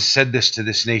Lord has said this to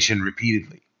this nation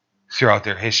repeatedly throughout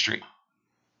their history.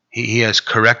 He has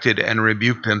corrected and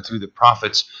rebuked them through the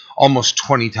prophets almost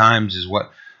 20 times is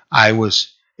what I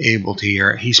was able to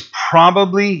hear. He's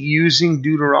probably using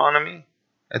Deuteronomy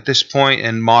at this point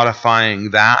and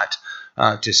modifying that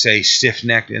to say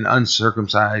stiff-necked and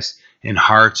uncircumcised in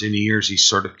hearts and ears. He's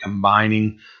sort of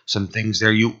combining some things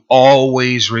there. You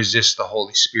always resist the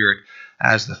Holy Spirit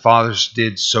as the fathers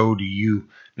did, so do you.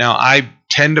 Now, I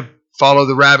tend to follow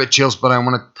the rabbit trails, but I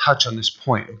want to touch on this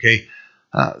point, okay?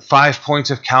 5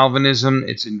 points of Calvinism.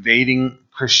 It's invading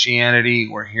Christianity.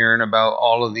 We're hearing about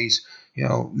all of these,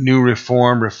 new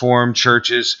reform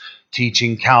churches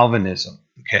teaching Calvinism,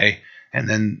 okay? And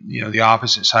then, the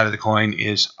opposite side of the coin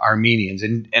is Arminians.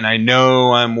 And I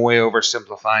know I'm way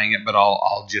oversimplifying it, but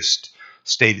I'll just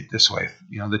state it this way.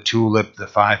 The tulip, the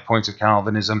 5 points of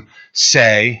Calvinism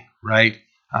say, right,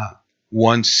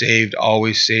 once saved,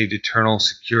 always saved, eternal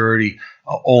security,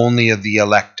 only of the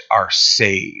elect are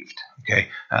saved. Okay,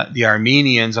 the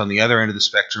Armenians on the other end of the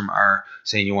spectrum are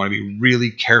saying you want to be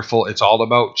really careful. It's all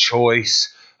about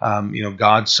choice.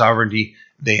 God's sovereignty,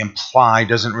 they imply,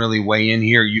 doesn't really weigh in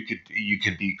here. You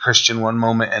could be Christian one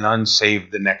moment and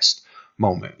unsaved the next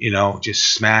moment.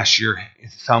 Just smash your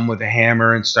thumb with a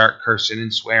hammer and start cursing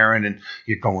and swearing, and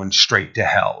you're going straight to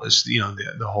hell. Is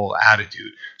the whole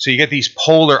attitude. So you get these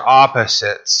polar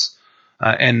opposites,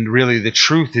 and really the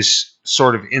truth is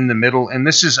sort of in the middle. And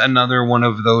this is another one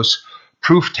of those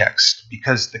proof texts,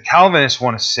 because the Calvinists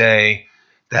want to say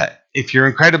that if you're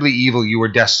incredibly evil, you are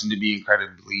destined to be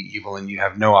incredibly evil and you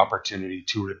have no opportunity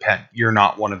to repent. You're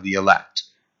not one of the elect.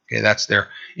 Okay, that's their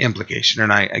implication.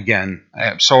 And I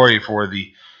am sorry for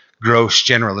the gross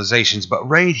generalizations, but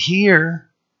right here,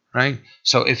 right?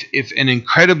 So if an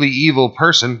incredibly evil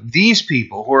person, these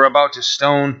people who are about to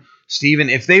stone Stephen,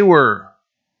 if they were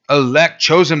elect,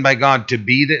 chosen by God to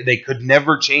be that, they could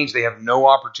never change. They have no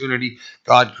opportunity.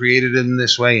 God created them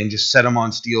this way and just set them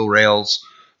on steel rails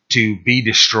to be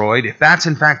destroyed. If that's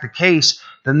in fact the case,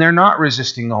 then they're not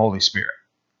resisting the Holy Spirit.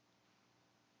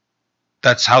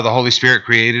 That's how the Holy Spirit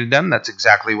created them. That's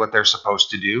exactly what they're supposed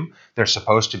to do. They're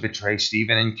supposed to betray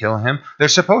Stephen and kill him. They're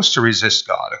supposed to resist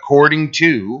God, according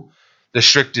to the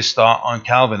strictest thought on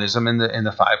Calvinism in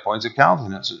the 5 points of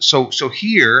Calvinism. So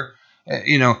here,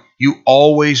 you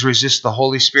always resist the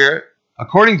Holy Spirit.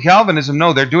 According to Calvinism,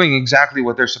 no, they're doing exactly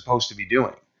what they're supposed to be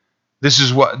doing. This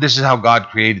is how God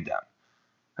created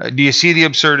them. Do you see the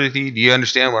absurdity? Do you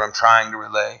understand what I'm trying to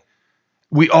relay?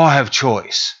 We all have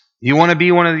choice. You want to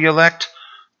be one of the elect?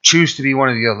 Choose to be one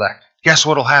of the elect. Guess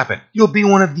what will happen? You'll be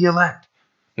one of the elect.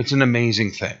 It's an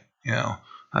amazing thing. It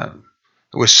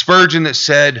was Spurgeon that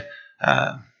said,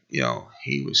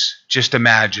 he was just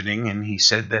imagining, and he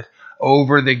said that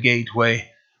over the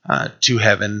gateway to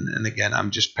heaven, and again,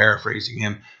 I'm just paraphrasing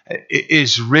him,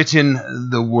 is written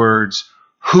the words,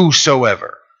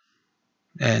 whosoever.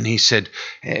 And he said,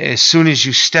 as soon as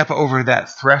you step over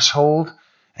that threshold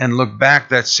and look back,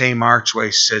 that same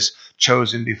archway says,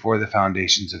 chosen before the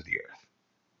foundations of the earth.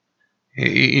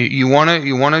 You want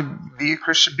to be a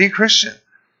Christian? Be a Christian.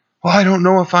 Well, I don't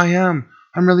know if I am.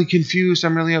 I'm really confused.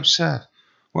 I'm really upset.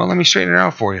 Well, let me straighten it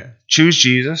out for you. Choose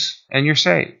Jesus and you're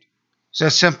saved. It's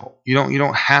that simple. You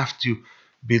don't have to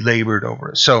be labored over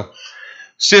it. So,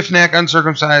 stiff-necked,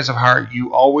 uncircumcised of heart,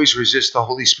 you always resist the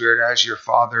Holy Spirit as your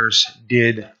fathers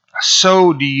did.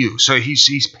 So do you. So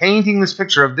he's painting this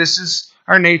picture of this is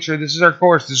our nature. This is our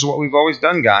course. This is what we've always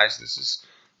done, guys.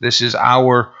 This is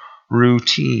our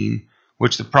routine.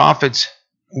 Which of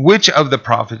the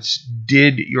prophets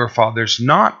did your fathers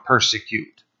not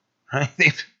persecute?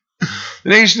 Right? The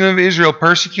nation of Israel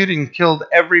persecuted and killed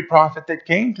every prophet that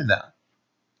came to them.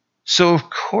 So of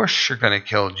course you're going to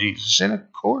kill Jesus, and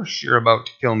of course you're about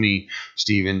to kill me,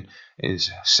 Stephen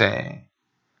is saying.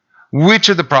 Which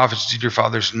of the prophets did your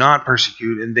fathers not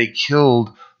persecute? And they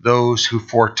killed those who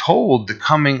foretold the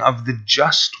coming of the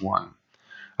just one,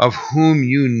 of whom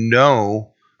you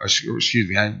know, excuse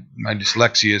me, my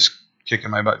dyslexia is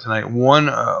kicking my butt tonight. One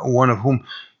of whom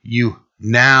you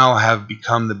now have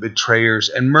become the betrayers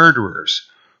and murderers,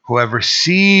 who have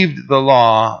received the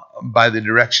law by the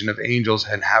direction of angels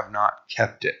and have not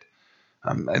kept it.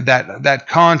 That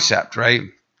concept, right?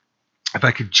 If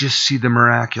I could just see the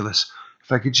miraculous,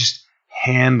 if I could just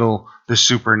handle the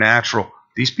supernatural.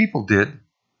 These people did,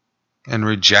 and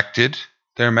rejected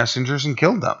their messengers and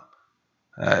killed them.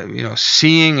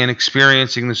 Seeing and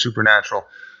experiencing the supernatural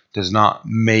does not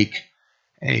make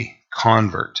a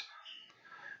convert.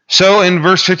 So in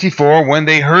verse 54, when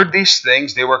they heard these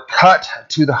things, they were cut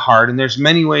to the heart. And there's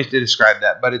many ways to describe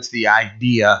that, but it's the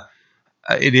idea.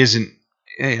 It isn't,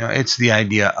 it's the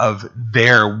idea of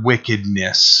their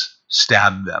wickedness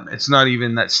stabbed them. It's not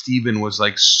even that Stephen was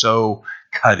like so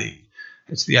cutting.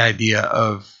 It's the idea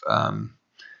of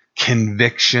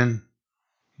conviction.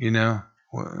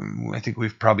 I think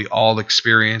we've probably all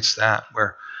experienced that,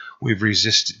 where we've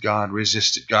resisted God,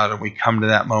 and we come to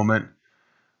that moment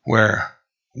where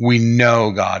we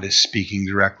know God is speaking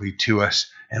directly to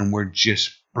us, and we're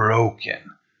just broken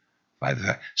by the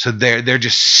fact. So they're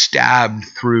just stabbed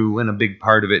through, and a big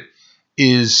part of it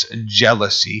is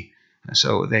jealousy.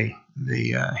 So they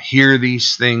hear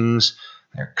these things,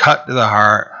 they're cut to the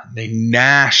heart, they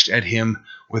gnashed at him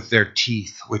with their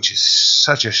teeth, which is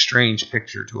such a strange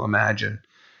picture to imagine.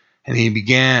 And he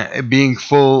began, being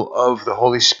full of the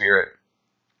Holy Spirit,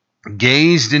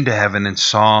 gazed into heaven and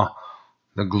saw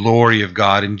the glory of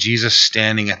God and Jesus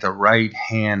standing at the right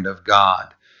hand of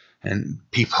God. And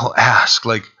people ask,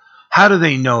 like, how do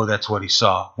they know that's what he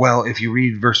saw? Well, if you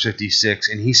read verse 56,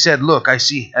 and he said, look, I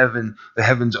see the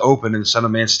heavens open and the Son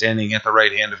of Man standing at the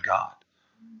right hand of God.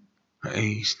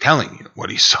 He's telling you what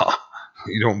he saw.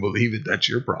 You don't believe it, that's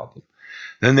your problem.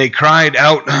 Then they cried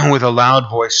out with a loud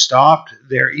voice, stopped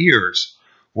their ears.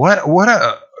 What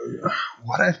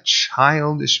a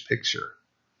childish picture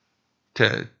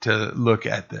to look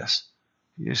at this.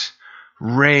 Just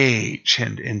rage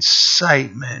and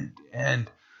incitement and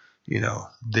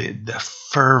the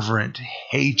fervent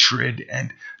hatred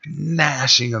and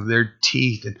gnashing of their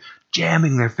teeth and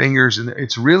jamming their fingers, and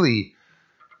it's really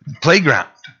playground,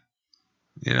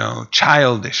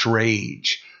 childish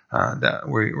rage that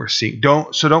we're seeing.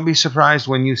 Don't be surprised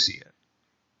when you see it,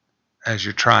 as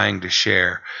you're trying to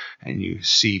share and you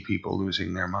see people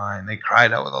losing their mind. They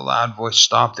cried out with a loud voice,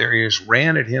 stopped their ears,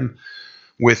 ran at him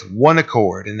with one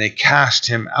accord, and they cast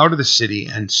him out of the city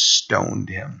and stoned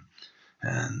him.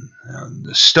 And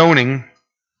the stoning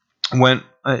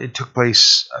it took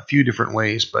place a few different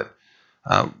ways, but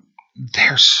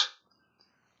there's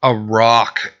a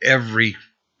rock every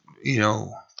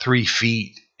 3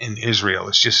 feet in Israel.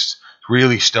 It's just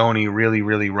really stony, really,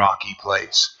 really rocky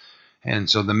place. And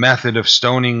so the method of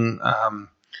stoning,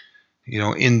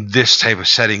 in this type of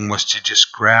setting was to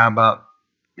just grab up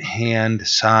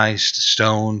hand-sized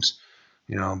stones,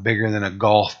 bigger than a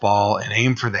golf ball, and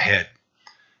aim for the head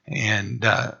and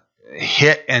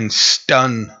hit and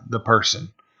stun the person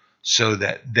so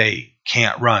that they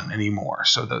can't run anymore.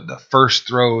 So the first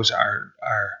throws are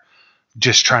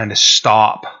just trying to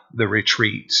stop the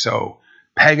retreat. So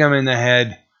peg them in the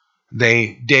head.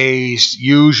 They, dazed,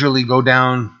 usually go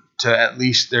down to at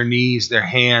least their knees, their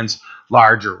hands,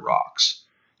 larger rocks.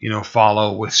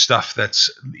 Follow with stuff that's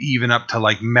even up to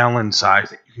like melon size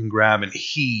that you can grab and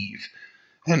heave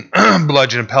and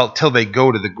bludgeon and pelt till they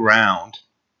go to the ground.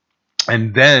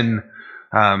 And then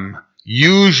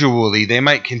usually they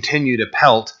might continue to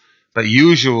pelt, but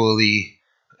usually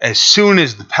as soon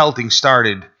as the pelting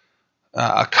started,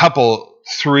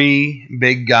 three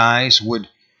big guys would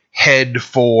head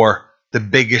for the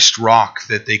biggest rock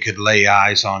that they could lay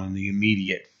eyes on in the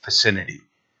immediate vicinity.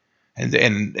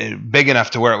 And big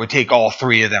enough to where it would take all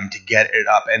three of them to get it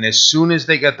up. And as soon as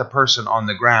they got the person on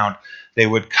the ground, they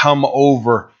would come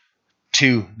over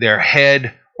to their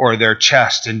head or their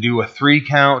chest and do a 3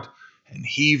 count and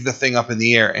heave the thing up in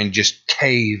the air and just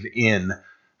cave in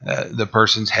the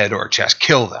person's head or chest,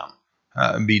 kill them,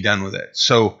 and be done with it.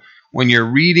 So when you're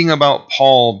reading about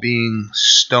Paul being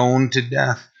stoned to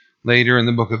death, later in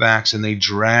the book of Acts, and they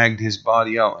dragged his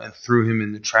body out and threw him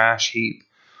in the trash heap.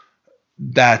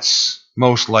 That's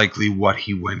most likely what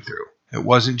he went through. It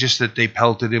wasn't just that they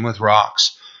pelted him with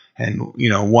rocks and,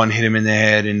 one hit him in the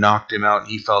head and knocked him out and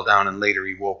he fell down and later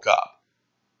he woke up.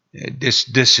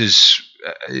 This is,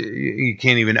 you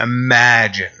can't even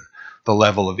imagine the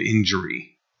level of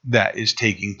injury that is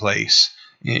taking place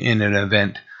in an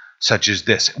event such as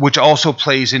this, which also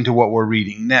plays into what we're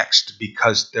reading next,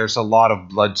 because there's a lot of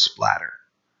blood splatter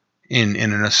in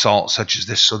an assault such as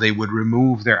this. So they would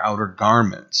remove their outer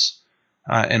garments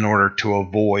in order to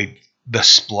avoid the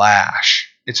splash.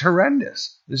 It's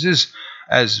horrendous. This is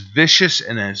as vicious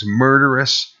and as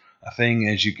murderous a thing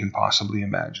as you can possibly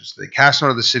imagine. So they cast him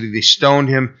out of the city. They stoned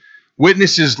him.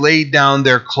 Witnesses laid down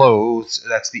their clothes.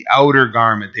 That's the outer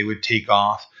garment they would take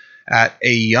off at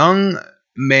a young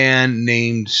man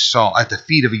named Saul, at the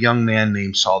feet of a young man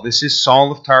named Saul. This is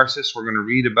Saul of Tarsus. We're going to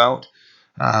read about.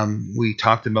 We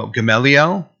talked about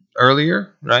Gamaliel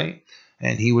earlier, right?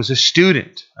 And he was a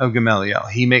student of Gamaliel.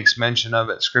 He makes mention of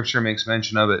it. Scripture makes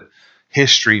mention of it.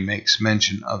 History makes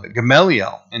mention of it.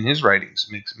 Gamaliel, in his writings,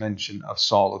 makes mention of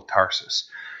Saul of Tarsus.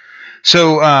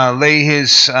 So lay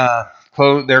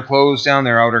their clothes down,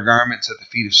 their outer garments at the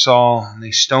feet of Saul, and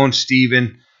they stoned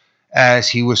Stephen as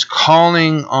he was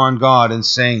calling on God and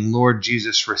saying, "Lord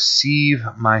Jesus, receive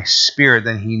my spirit."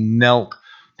 Then he knelt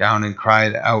down and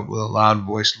cried out with a loud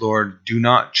voice, "Lord, do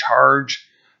not charge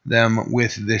them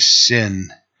with this sin."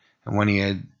 And when he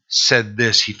had said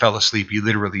this, he fell asleep. He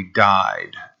literally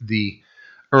died. The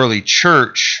early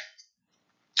church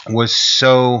was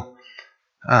so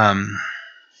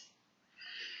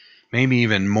maybe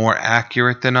even more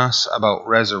accurate than us about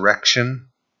resurrection.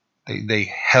 They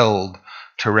held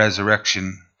to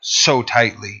resurrection so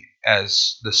tightly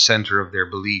as the center of their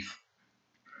belief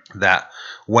that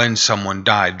when someone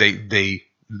died, they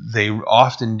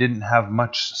often didn't have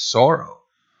much sorrow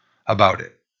about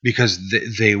it, because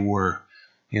they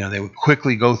would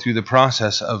quickly go through the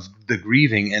process of the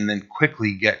grieving and then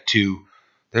quickly get to,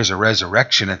 there's a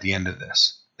resurrection at the end of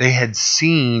this. They had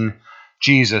seen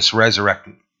Jesus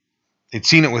resurrected. They'd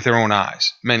seen it with their own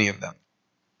eyes, many of them.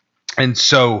 And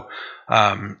so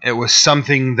it was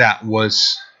something that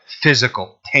was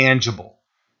physical, tangible.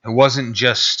 It wasn't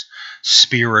just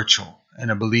spiritual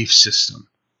and a belief system.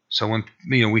 So when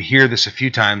we hear this a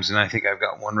few times, and I think I've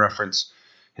got one reference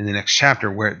in the next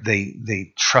chapter where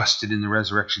they trusted in the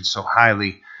resurrection so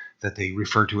highly that they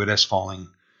refer to it as falling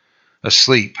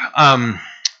asleep.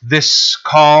 This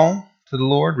call to the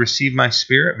Lord, receive my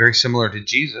spirit, very similar to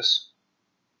Jesus.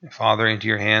 Father, into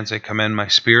your hands I commend my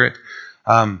spirit.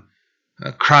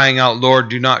 Crying out, Lord,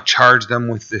 do not charge them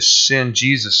with this sin.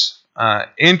 Jesus,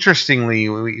 interestingly,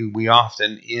 we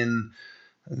often in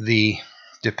the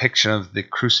depiction of the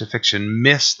crucifixion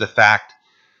miss the fact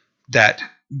that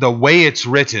the way it's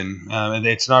written, and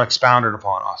it's not expounded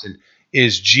upon often,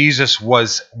 is Jesus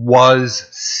was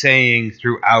saying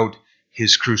throughout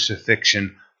his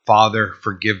crucifixion, "Father,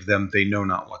 forgive them, they know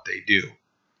not what they do."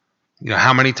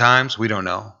 How many times? We don't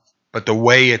know. But the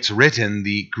way it's written,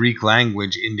 the Greek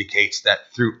language indicates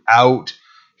that throughout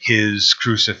his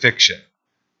crucifixion,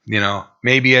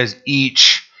 maybe as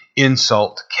each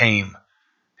insult came,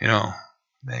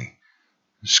 the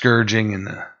scourging and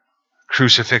the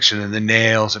crucifixion and the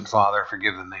nails, and Father,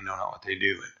 forgive them, they know not what they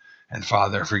do. And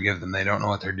Father, forgive them, they don't know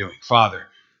what they're doing. Father,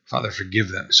 forgive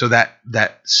them. So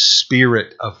that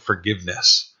spirit of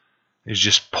forgiveness is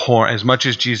just pouring. As much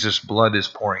as Jesus' blood is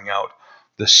pouring out,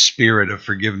 the spirit of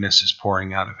forgiveness is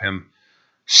pouring out of him.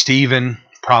 Stephen,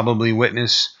 probably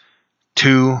witness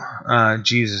to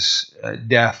Jesus'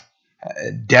 death,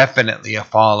 definitely a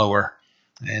follower,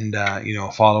 and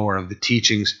a follower of the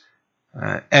teachings,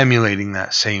 emulating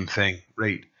that same thing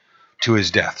right to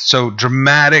his death. So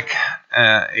dramatic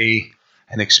an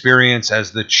experience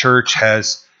as the church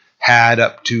has had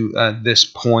up to this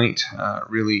point,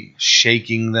 really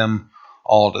shaking them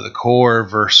all to the core.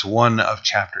 Verse 1 of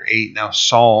chapter 8. Now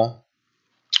Saul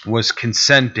was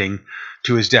consenting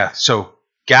to his death. So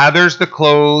gathers the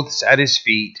clothes at his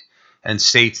feet and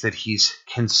states that he's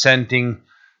consenting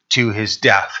to his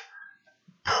death.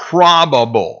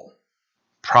 Probable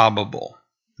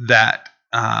that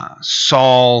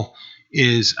Saul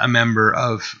is a member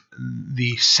of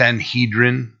the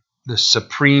Sanhedrin, the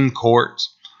Supreme Court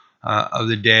of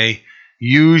the day,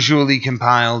 usually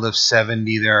compiled of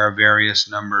 70. There are various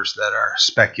numbers that are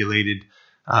speculated.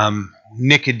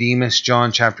 Nicodemus,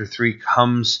 John chapter 3,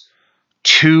 comes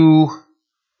to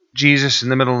Jesus in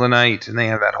the middle of the night, and they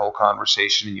have that whole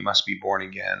conversation, and you must be born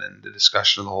again, and the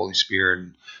discussion of the Holy Spirit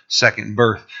and second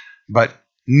birth. But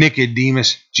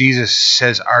Nicodemus, Jesus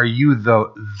says, "Are you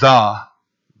the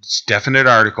definite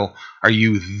article, are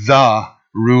you the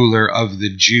ruler of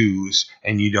the Jews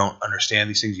and you don't understand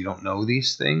these things? You don't know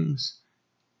these things?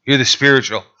 You're the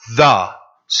spiritual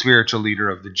leader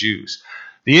of the Jews.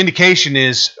 The indication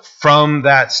is from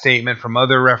that statement, from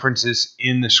other references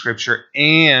in the scripture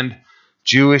and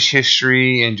Jewish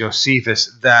history and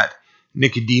Josephus, that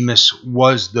Nicodemus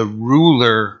was the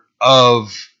ruler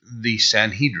of the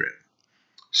Sanhedrin.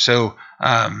 So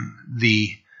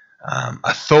the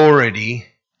authority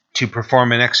to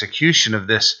perform an execution of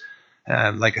this,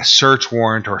 like a search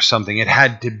warrant or something, it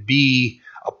had to be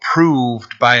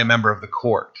approved by a member of the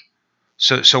court.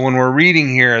 So when we're reading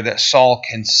here that Saul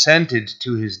consented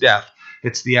to his death,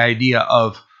 it's the idea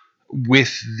of,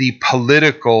 with the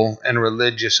political and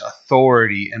religious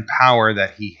authority and power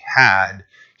that he had,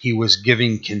 he was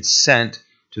giving consent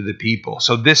to the people.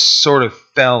 So this sort of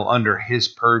fell under his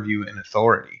purview and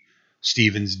authority,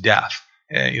 Stephen's death.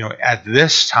 At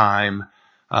this time,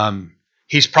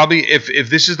 he's probably, if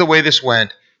this is the way this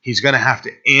went, he's going to have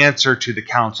to answer to the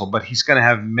council, but he's going to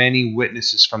have many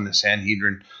witnesses from the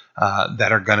Sanhedrin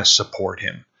that are going to support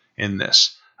him in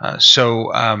this.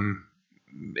 So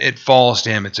it falls to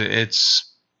him. It's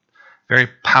a very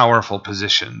powerful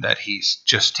position that he's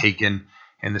just taken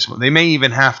in this one. They may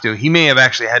even have to. He may have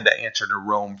actually had to answer to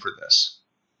Rome for this,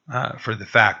 for the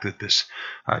fact that this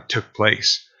took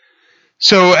place.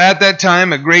 So at that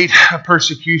time, a great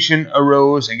persecution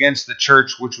arose against the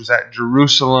church, which was at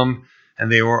Jerusalem,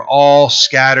 and they were all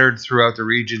scattered throughout the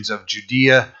regions of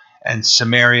Judea and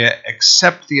Samaria,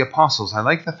 except the apostles. I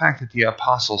like the fact that the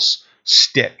apostles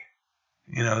stick.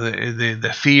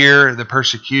 The fear, the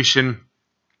persecution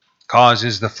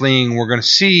causes the fleeing. We're going to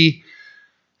see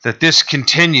that this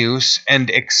continues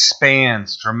and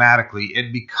expands dramatically.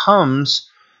 It becomes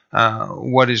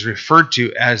what is referred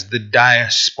to as the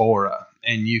diaspora.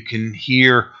 And you can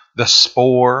hear the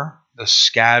spore, the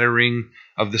scattering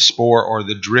of the spore, or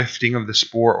the drifting of the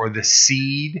spore, or the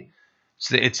seed.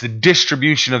 It's the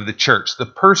distribution of the church. The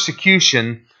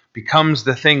persecution becomes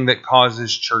the thing that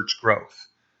causes church growth,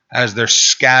 as they're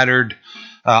scattered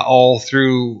all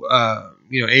through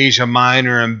Asia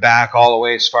Minor and back all the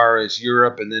way as far as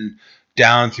Europe, and then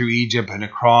down through Egypt and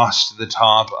across to the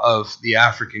top of the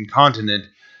African continent.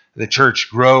 The church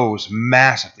grows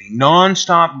massively,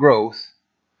 non-stop growth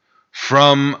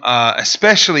from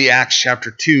especially Acts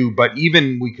chapter 2, but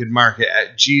even we could mark it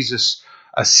at Jesus'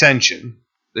 ascension.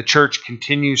 The church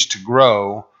continues to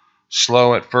grow,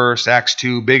 slow at first, Acts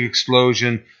 2, big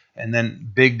explosion, and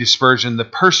then big dispersion. The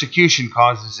persecution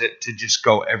causes it to just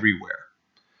go everywhere.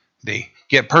 They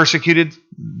get persecuted,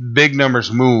 big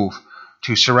numbers move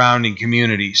to surrounding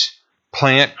communities.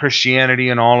 Plant Christianity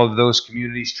in all of those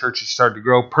communities, churches start to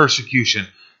grow, persecution,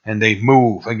 and they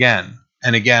move again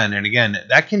and again and again.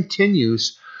 That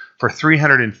continues for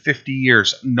 350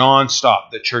 years,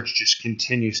 nonstop. The church just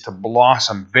continues to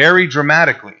blossom very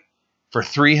dramatically for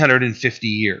 350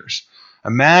 years.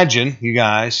 Imagine, you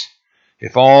guys,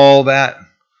 if all that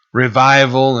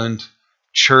revival and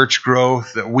church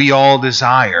growth that we all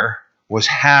desire was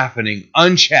happening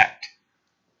unchecked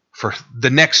for the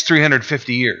next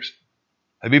 350 years.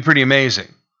 That'd be pretty amazing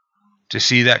to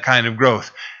see that kind of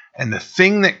growth. And the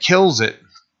thing that kills it,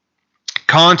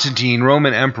 Constantine,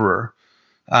 Roman emperor,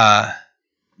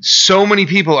 so many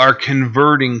people are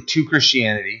converting to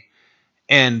Christianity,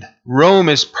 and Rome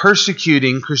is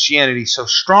persecuting Christianity so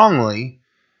strongly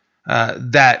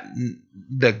that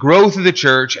the growth of the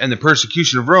church and the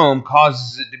persecution of Rome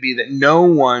causes it to be that no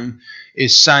one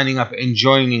is signing up and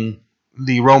joining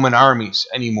the Roman armies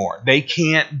anymore. They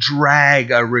can't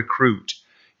drag a recruit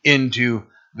into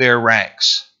their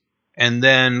ranks. And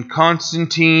then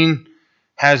Constantine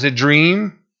has a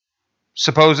dream,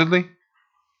 supposedly,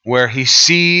 where he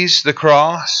sees the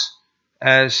cross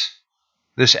as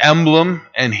this emblem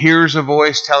and hears a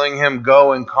voice telling him,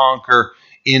 go and conquer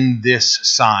in this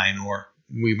sign, or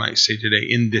we might say today,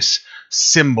 in this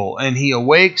symbol. And he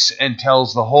awakes and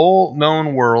tells the whole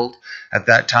known world at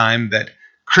that time that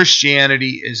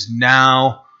Christianity is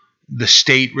now the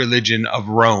state religion of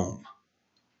Rome.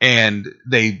 And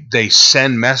they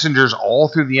send messengers all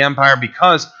through the empire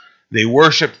because they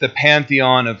worship the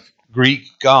pantheon of Greek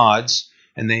gods,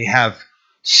 and they have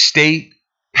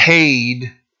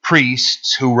state-paid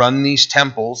priests who run these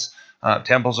temples,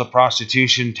 temples of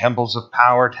prostitution, temples of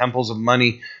power, temples of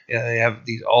money. They have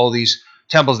all these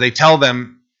temples. They tell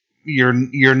them,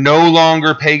 you're no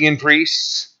longer pagan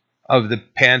priests of the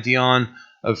pantheon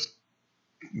of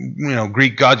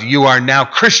Greek gods. You are now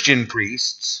Christian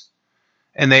priests.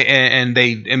 And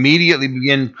they immediately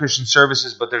begin Christian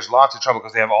services, but there's lots of trouble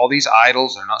because they have all these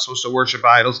idols. They're not supposed to worship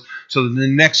idols. So the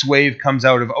next wave comes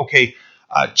out of, okay,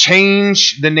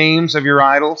 change the names of your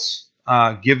idols.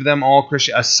 Give them all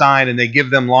Christian a sign, and they give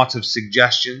them lots of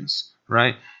suggestions,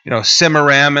 right?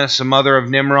 Semiramis, a mother of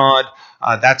Nimrod,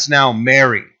 that's now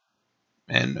Mary,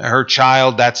 and her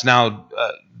child, that's now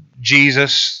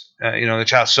Jesus. The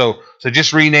child. So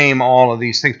just rename all of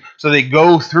these things. So they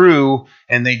go through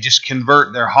and they just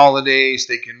convert their holidays.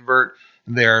 They convert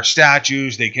their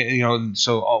statues. They can,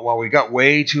 So while we got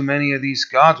way too many of these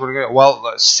gods, what are we going?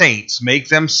 Well, saints, make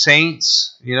them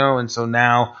saints. And so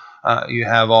now you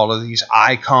have all of these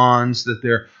icons that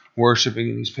they're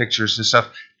worshiping in these pictures and stuff.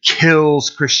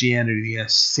 Kills Christianity in a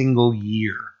single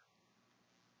year.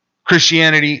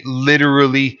 Christianity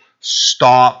literally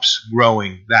stops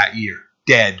growing that year.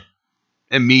 Dead.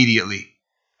 Immediately.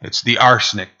 It's the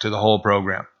arsenic to the whole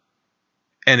program.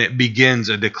 And it begins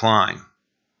a decline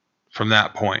from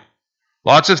that point.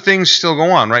 Lots of things still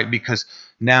go on, right? Because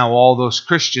now all those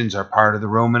Christians are part of the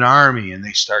Roman army, and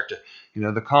they start to,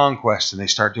 the conquest, and they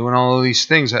start doing all of these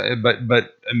things.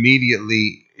 But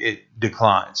immediately it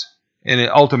declines. And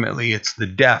ultimately it's the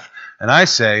death. And I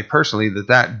say personally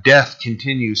that death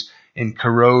continues in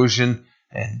corrosion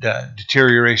and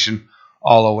deterioration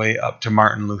all the way up to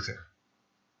Martin Luther.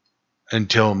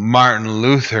 Until Martin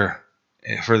Luther,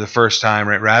 for the first time,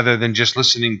 right, rather than just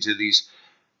listening to these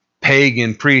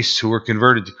pagan priests who were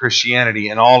converted to Christianity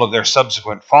and all of their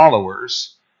subsequent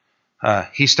followers,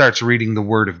 he starts reading the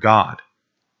Word of God.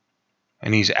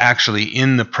 And he's actually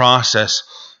in the process.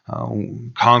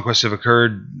 Conquests have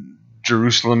occurred.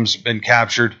 Jerusalem's been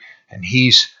captured. And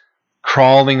he's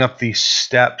crawling up these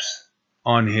steps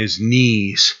on his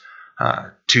knees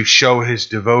to show his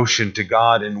devotion to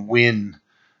God and win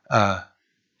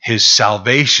his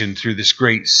salvation through this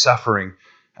great suffering,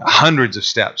 hundreds of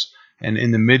steps. And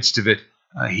in the midst of it,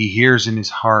 he hears in his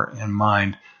heart and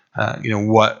mind,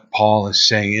 what Paul is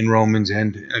saying in Romans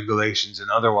and Galatians and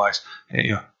otherwise.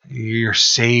 You're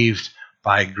saved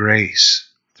by grace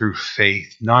through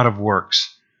faith, not of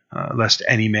works, lest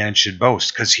any man should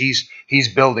boast. Because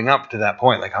he's building up to that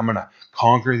point. Like, I'm going to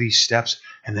conquer these steps,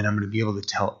 and then I'm going to be able to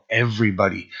tell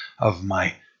everybody of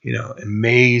my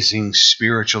amazing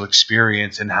spiritual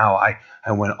experience and how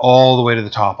I went all the way to the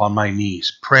top on my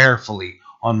knees, prayerfully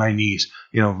on my knees,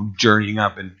 journeying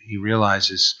up. And he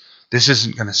realizes this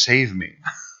isn't going to save me.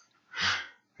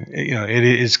 It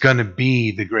is going to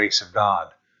be the grace of God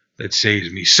that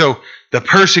saves me. So the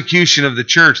persecution of the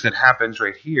church that happens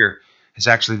right here is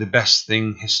actually the best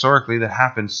thing historically that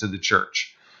happens to the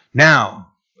church.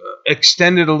 Now,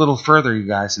 extend it a little further, you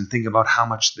guys, and think about how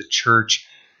much the church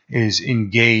is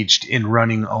engaged in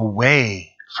running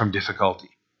away from difficulty.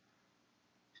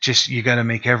 Just, you got to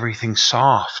make everything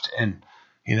soft and,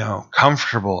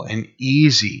 comfortable and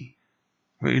easy.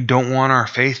 We don't want our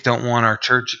faith, don't want our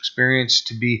church experience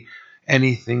to be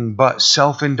anything but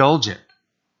self-indulgent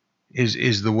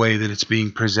is the way that it's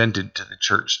being presented to the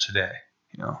church today.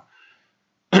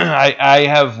 I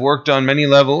have worked on many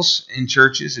levels in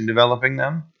churches and developing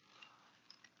them.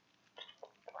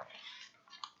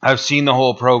 I've seen the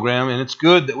whole program, and it's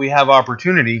good that we have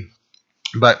opportunity,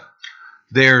 but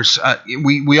there's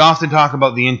we often talk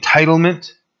about the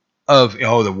entitlement of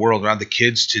the world around the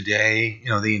kids today,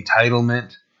 the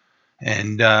entitlement,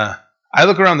 and I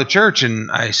look around the church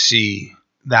and I see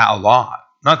that a lot.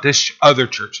 Not this, other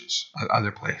churches,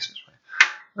 other places.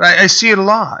 Right? I see it a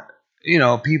lot.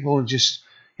 People just,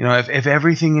 if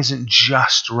everything isn't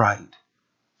just right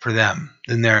for them,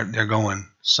 then they're going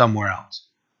somewhere else.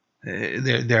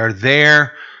 They're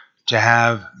there to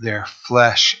have their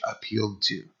flesh appealed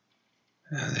to.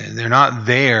 They're not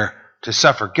there to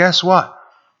suffer. Guess what?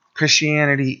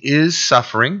 Christianity is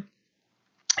suffering.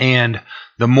 And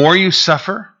the more you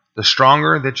suffer, the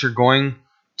stronger that you're going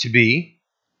to be,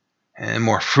 and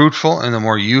more fruitful and the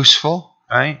more useful,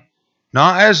 right?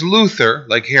 Not as Luther,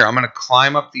 like, here, I'm going to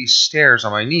climb up these stairs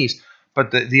on my knees,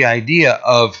 but the idea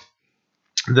of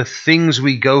the things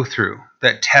we go through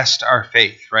that test our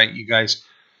faith, right? You guys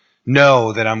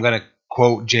know that I'm going to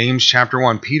quote James chapter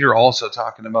 1. Peter also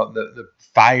talking about the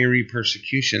fiery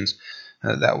persecutions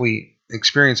that we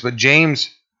experience. But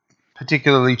James,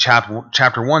 particularly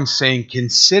chapter 1, saying,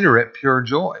 consider it pure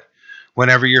joy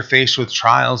whenever you're faced with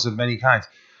trials of many kinds.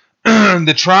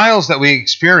 The trials that we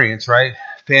experience, right?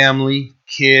 Family,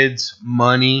 kids,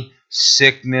 money,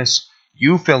 sickness,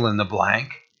 you fill in the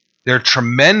blank. They're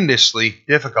tremendously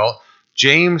difficult.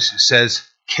 James says,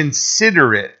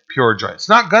 consider it pure joy. It's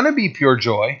not going to be pure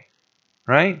joy,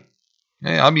 right?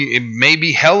 It may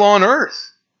be hell on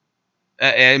earth.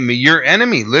 And your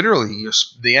enemy, literally,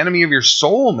 the enemy of your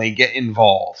soul may get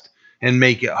involved and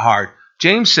make it hard.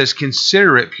 James says,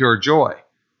 consider it pure joy.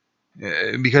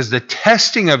 Because the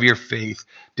testing of your faith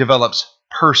develops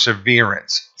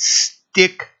perseverance,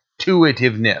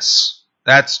 stick-to-itiveness.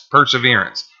 That's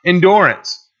perseverance.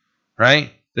 Endurance,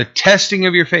 right? The testing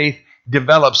of your faith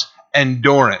develops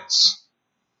endurance.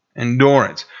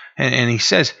 Endurance. And he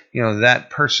says, that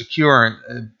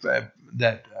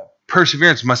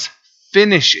perseverance must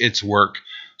finish its work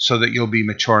so that you'll be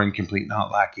mature and complete,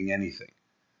 not lacking anything.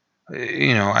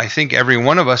 I think every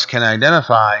one of us can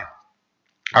identify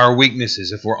our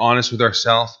weaknesses. If we're honest with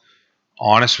ourselves,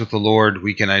 honest with the Lord,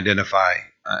 we can identify,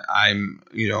 I'm,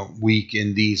 weak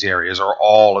in these areas or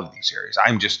all of these areas.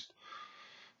 I'm just,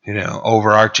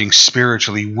 overarching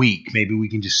spiritually weak. Maybe we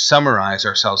can just summarize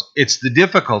ourselves. It's the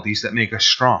difficulties that make us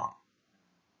strong.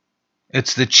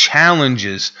 It's the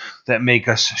challenges that make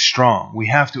us strong. We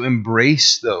have to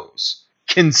embrace those.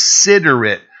 Consider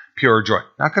it pure joy.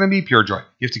 Not going to be pure joy.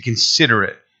 You have to consider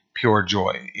it pure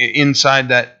joy. Inside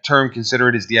that term, consider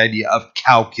it, is the idea of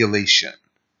calculation.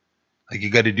 Like,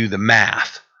 you got to do the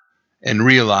math and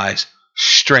realize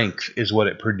strength is what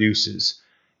it produces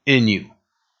in you.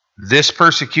 This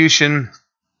persecution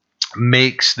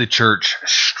makes the church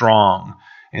strong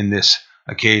in this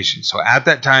occasion. So at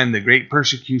that time, the great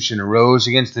persecution arose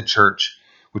against the church,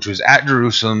 which was at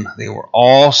Jerusalem. They were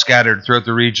all scattered throughout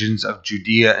the regions of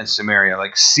Judea and Samaria,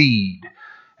 like seed.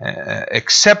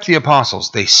 Except the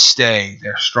apostles, they stay.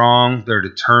 They're strong, they're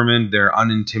determined, they're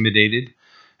unintimidated.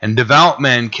 And devout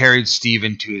men carried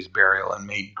Stephen to his burial and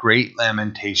made great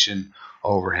lamentation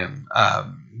over him.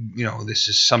 This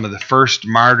is some of the first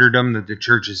martyrdom that the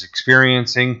church is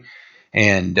experiencing,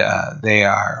 and they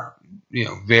are,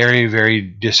 very, very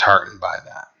disheartened by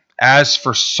that. As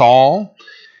for Saul,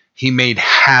 he made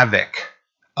havoc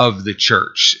of the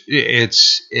church.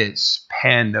 It's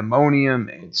pandemonium,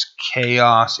 it's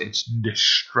chaos, it's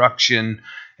destruction.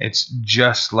 It's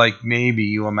just like maybe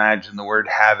you imagine the word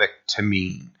havoc to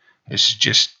mean. It's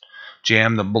just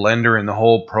jam the blender in the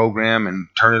whole program and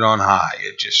turn it on high.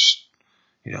 It just,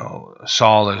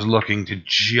 Saul is looking to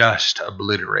just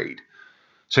obliterate.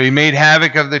 So he made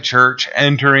havoc of the church,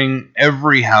 entering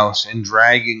every house and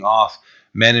dragging off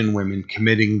men and women,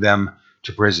 committing them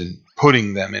to prison.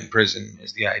 Putting them in prison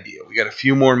is the idea. We got a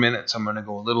few more minutes. I'm going to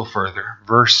go a little further.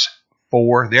 Verse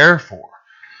 4, therefore,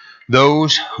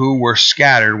 those who were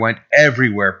scattered went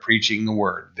everywhere preaching the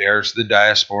word. There's the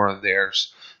diaspora.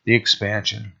 There's the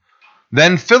expansion.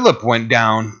 Then Philip went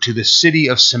down to the city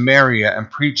of Samaria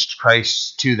and preached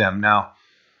Christ to them. Now,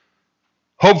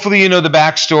 hopefully you know the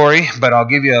backstory, but I'll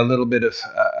give you a little bit of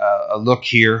a look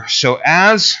here. So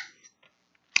as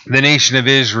the nation of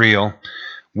Israel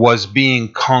was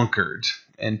being conquered,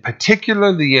 and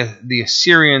particularly the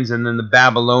Assyrians and then the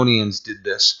Babylonians did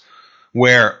this,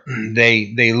 where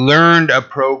they learned a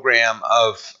program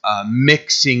of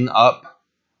mixing up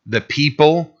the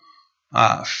people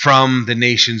from the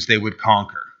nations they would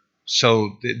conquer.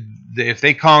 So if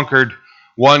they conquered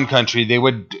one country, they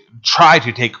would try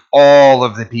to take all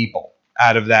of the people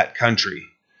out of that country.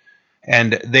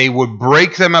 And they would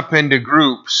break them up into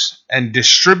groups and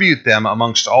distribute them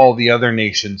amongst all the other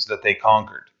nations that they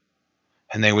conquered.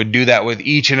 And they would do that with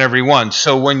each and every one.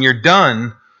 So when you're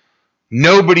done,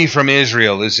 nobody from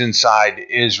Israel is inside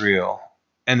Israel.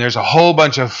 And there's a whole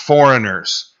bunch of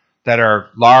foreigners that are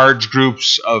large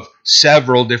groups of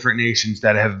several different nations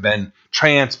that have been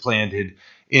transplanted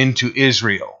into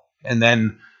Israel. And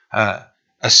then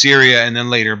Assyria and then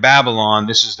later Babylon,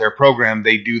 this is their program.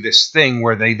 They do this thing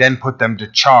where they then put them to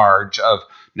charge of,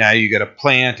 now you got to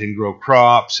plant and grow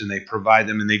crops, and they provide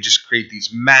them, and they just create these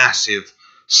massive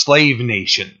slave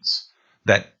nations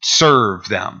that serve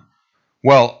them.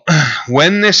 Well,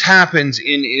 when this happens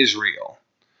in Israel,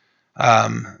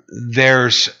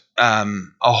 there's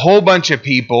a whole bunch of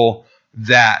people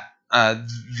that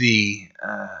the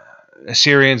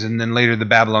Assyrians and then later the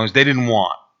Babylonians, they didn't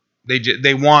want.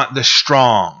 They want the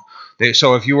strong.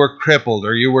 So if you were crippled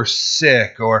or you were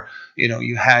sick or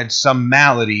you had some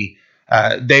malady,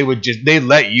 they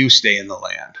let you stay in the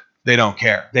land. They don't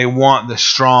care. They want the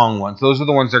strong ones. Those are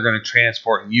the ones they're going to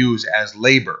transport and use as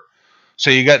labor.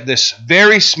 So you got this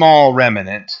very small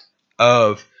remnant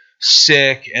of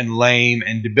sick and lame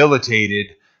and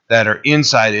debilitated that are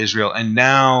inside Israel, and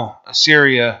now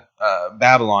Assyria,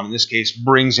 Babylon in this case,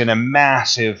 brings in a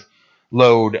massive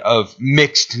load of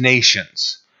mixed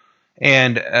nations.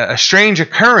 And a strange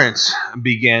occurrence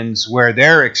begins where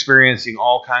they're experiencing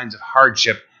all kinds of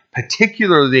hardship.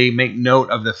 Particularly, they make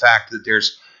note of the fact that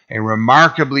there's a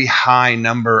remarkably high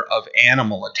number of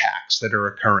animal attacks that are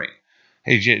occurring,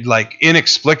 like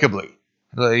inexplicably.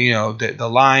 The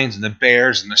lions and the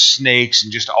bears and the snakes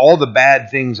and just all the bad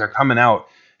things are coming out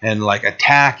and like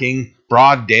attacking,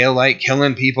 broad daylight,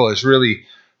 killing people is really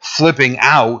flipping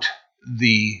out.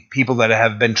 the people that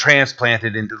have been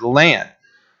transplanted into the land.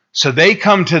 So they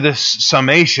come to this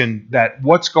summation that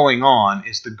what's going on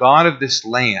is the God of this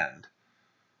land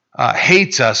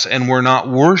hates us and we're not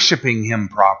worshiping him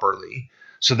properly.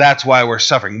 So that's why we're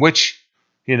suffering, which,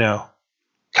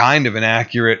 kind of an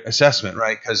accurate assessment,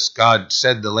 right? Because God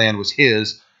said the land was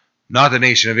his, not the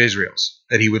nation of Israel's,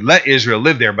 that he would let Israel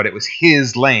live there, but it was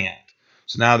his land.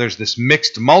 So now there's this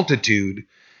mixed multitude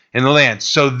in the land.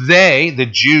 So they, the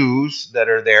Jews that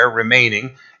are there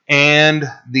remaining, and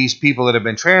these people that have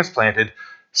been transplanted,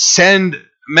 send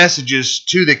messages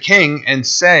to the king and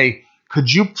say,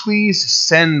 could you please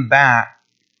send back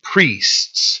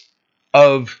priests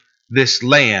of this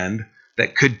land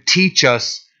that could teach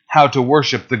us how to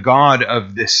worship the God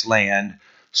of this land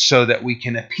so that we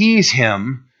can appease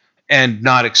him and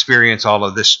not experience all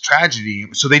of this tragedy.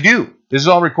 So they do. This is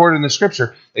all recorded in the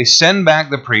scripture. They send back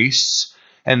the priests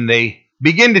and they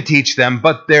begin to teach them,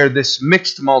 but they're this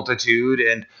mixed multitude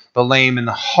and the lame and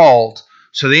the halt.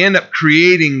 So they end up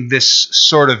creating this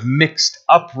sort of mixed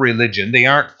up religion. They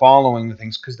aren't following the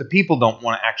things because the people don't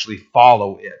want to actually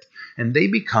follow it. And they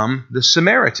become the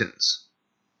Samaritans.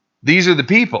 These are the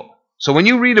people. So when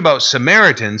you read about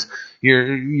Samaritans,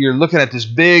 you're looking at this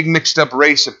big mixed up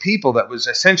race of people that was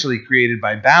essentially created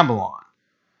by Babylon.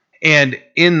 And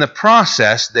in the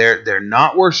process, they're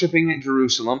not worshiping at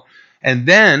Jerusalem. And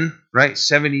then,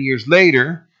 70 years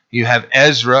later, you have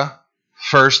Ezra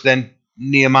first, then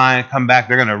Nehemiah come back.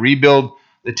 They're going to rebuild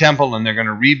the temple and they're going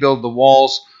to rebuild the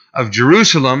walls of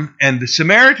Jerusalem. And the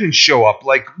Samaritans show up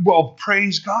like, well,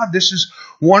 praise God, this is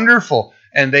wonderful.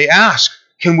 And they ask,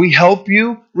 can we help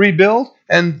you rebuild?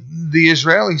 And the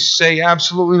Israelis say,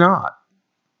 absolutely not.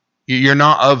 You're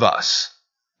not of us.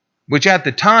 Which at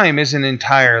the time isn't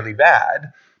entirely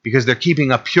bad because they're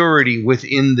keeping a purity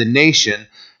within the nation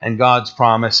and God's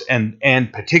promise and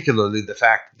particularly the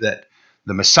fact that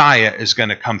the Messiah is going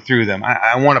to come through them.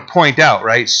 I want to point out,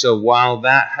 so while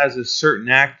that has a certain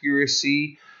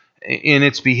accuracy in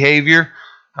its behavior,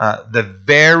 the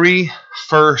very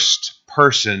first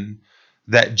person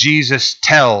that Jesus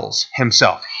tells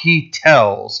himself, he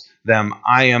tells them,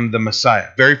 I am the Messiah.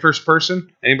 Very first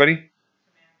person, anybody?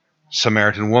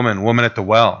 Samaritan woman at the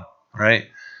well, right?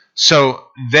 So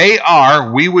they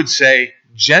are, we would say,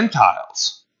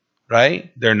 Gentiles,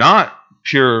 right? They're not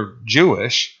pure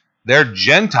Jewish, they're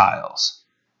Gentiles.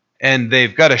 And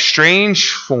they've got a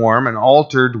strange form, an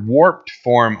altered, warped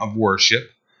form of worship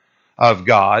of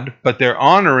God, but they're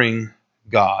honoring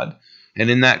God. And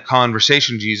in that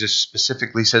conversation, Jesus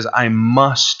specifically says, I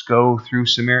must go through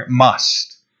Samaria.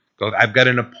 Must go. I've got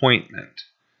an appointment.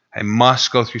 I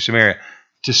must go through Samaria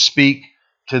to speak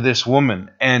to this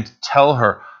woman and tell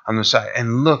her on the side.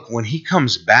 And look, when he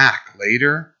comes back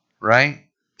later,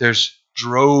 there's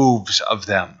droves of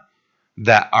them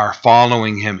that are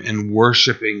following him and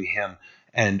worshiping him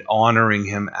and honoring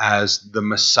him as the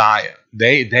Messiah.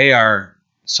 They are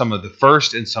some of the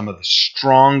first and some of the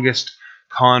strongest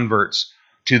converts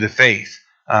to the faith.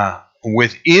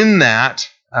 Within that,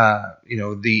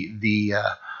 the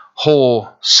whole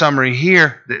summary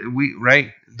here,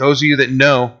 that those of you that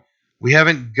know, we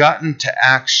haven't gotten to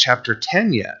Acts chapter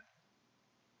 10 yet.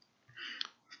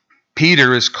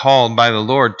 Peter is called by the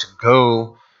Lord to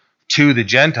go to the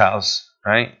Gentiles,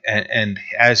 And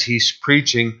as he's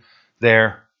preaching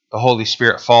there, the Holy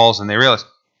Spirit falls and they realize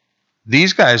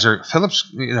these guys are,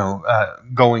 Philip's,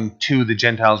 going to the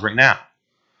Gentiles right now.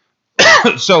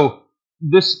 So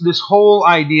this whole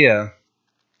idea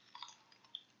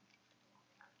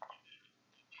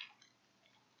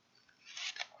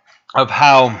of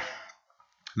how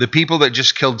the people that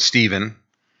just killed Stephen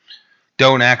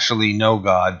don't actually know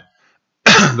God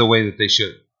the way that they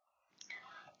should.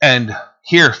 And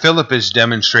here Philip is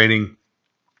demonstrating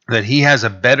that he has a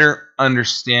better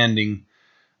understanding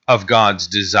of God's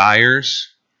desires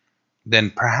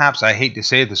than perhaps, I hate to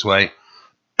say it this way,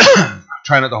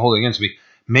 try not to hold it against me,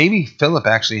 maybe Philip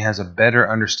actually has a better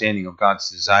understanding of God's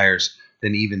desires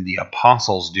than even the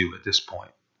apostles do at this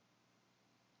point.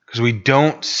 Because we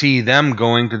don't see them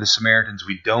going to the Samaritans.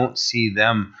 We don't see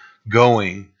them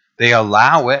going. They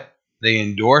allow it. They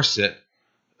endorse it.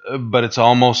 But it's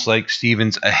almost like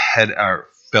Stephen's ahead, or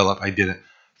Philip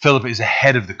is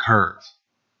ahead of the curve.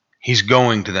 He's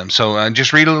going to them. So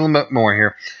just read a little bit more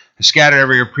here. Scattered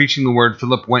everywhere, preaching the word,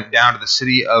 Philip went down to the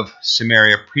city of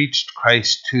Samaria, preached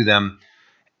Christ to them,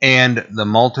 and the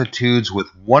multitudes with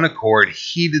one accord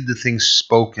heeded the things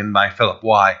spoken by Philip.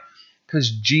 Why?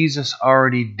 Because Jesus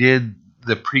already did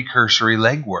the precursory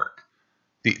legwork.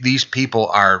 These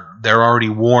people they're already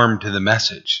warm to the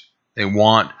message. They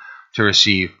want to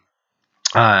receive.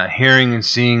 Hearing and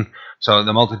seeing So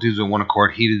the multitudes with one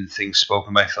accord heeded the things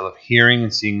spoken by Philip, hearing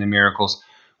and seeing the miracles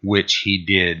which he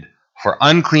did. For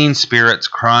unclean spirits,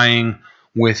 crying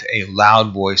with a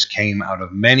loud voice, came out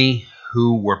of many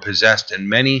who were possessed, and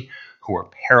many who were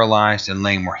paralyzed and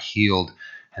lame were healed.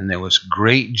 And there was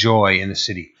great joy in the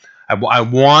city. I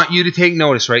want you to take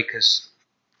notice, right? Because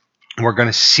we're going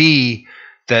to see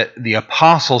that the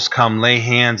apostles come, lay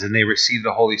hands, and they receive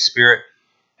the Holy Spirit.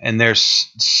 And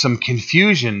there's some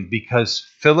confusion because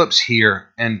Philip's here,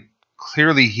 and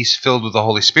clearly he's filled with the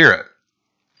Holy Spirit.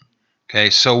 Okay,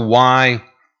 so why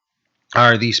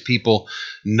are these people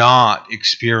not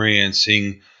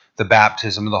experiencing the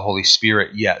baptism of the Holy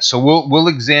Spirit yet? So we'll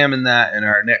examine that in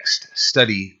our next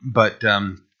study. But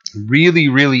really,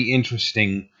 really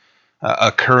interesting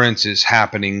occurrences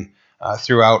happening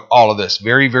throughout all of this.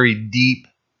 Very, very deep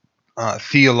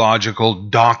theological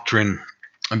doctrine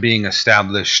being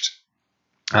established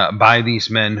by these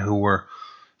men who were,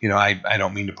 I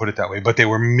don't mean to put it that way, but they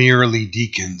were merely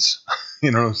deacons.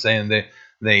 You know what I'm saying?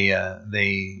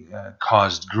 They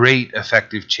caused great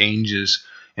effective changes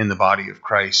in the body of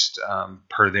Christ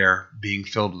per their being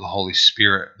filled with the Holy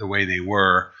Spirit the way they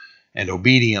were, and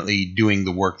obediently doing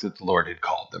the work that the Lord had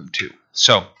called them to.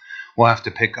 So we'll have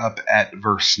to pick up at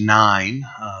verse 9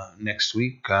 next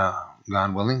week, God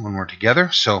willing, when we're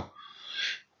together. So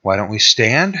why don't we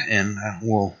stand and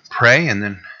we'll pray, and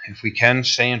then if we can,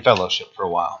 stay in fellowship for a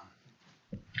while.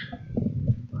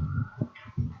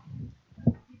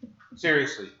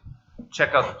 Seriously,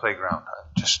 check out the playground.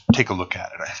 Just take a look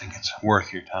at it. I think it's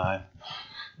worth your time.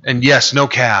 And yes, no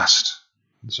cast.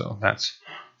 So that's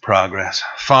progress.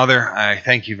 Father, I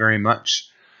thank you very much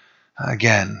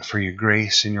again for your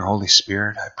grace and your Holy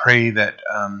Spirit. I pray that,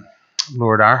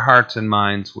 Lord, our hearts and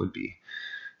minds would be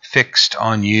fixed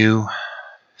on you,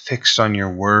 fixed on your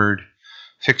word,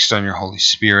 fixed on your Holy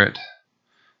Spirit,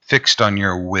 fixed on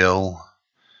your will,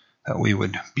 that we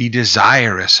would be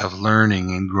desirous of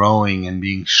learning and growing and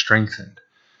being strengthened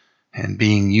and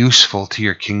being useful to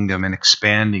your kingdom and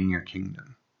expanding your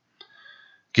kingdom.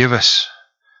 Give us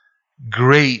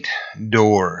great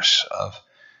doors of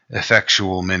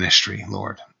effectual ministry,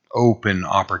 Lord. Open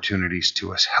opportunities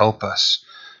to us. Help us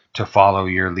to follow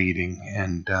your leading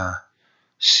and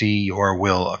see your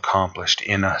will accomplished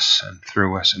in us and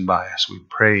through us and by us. We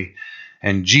pray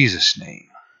in Jesus' name.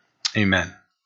 Amen.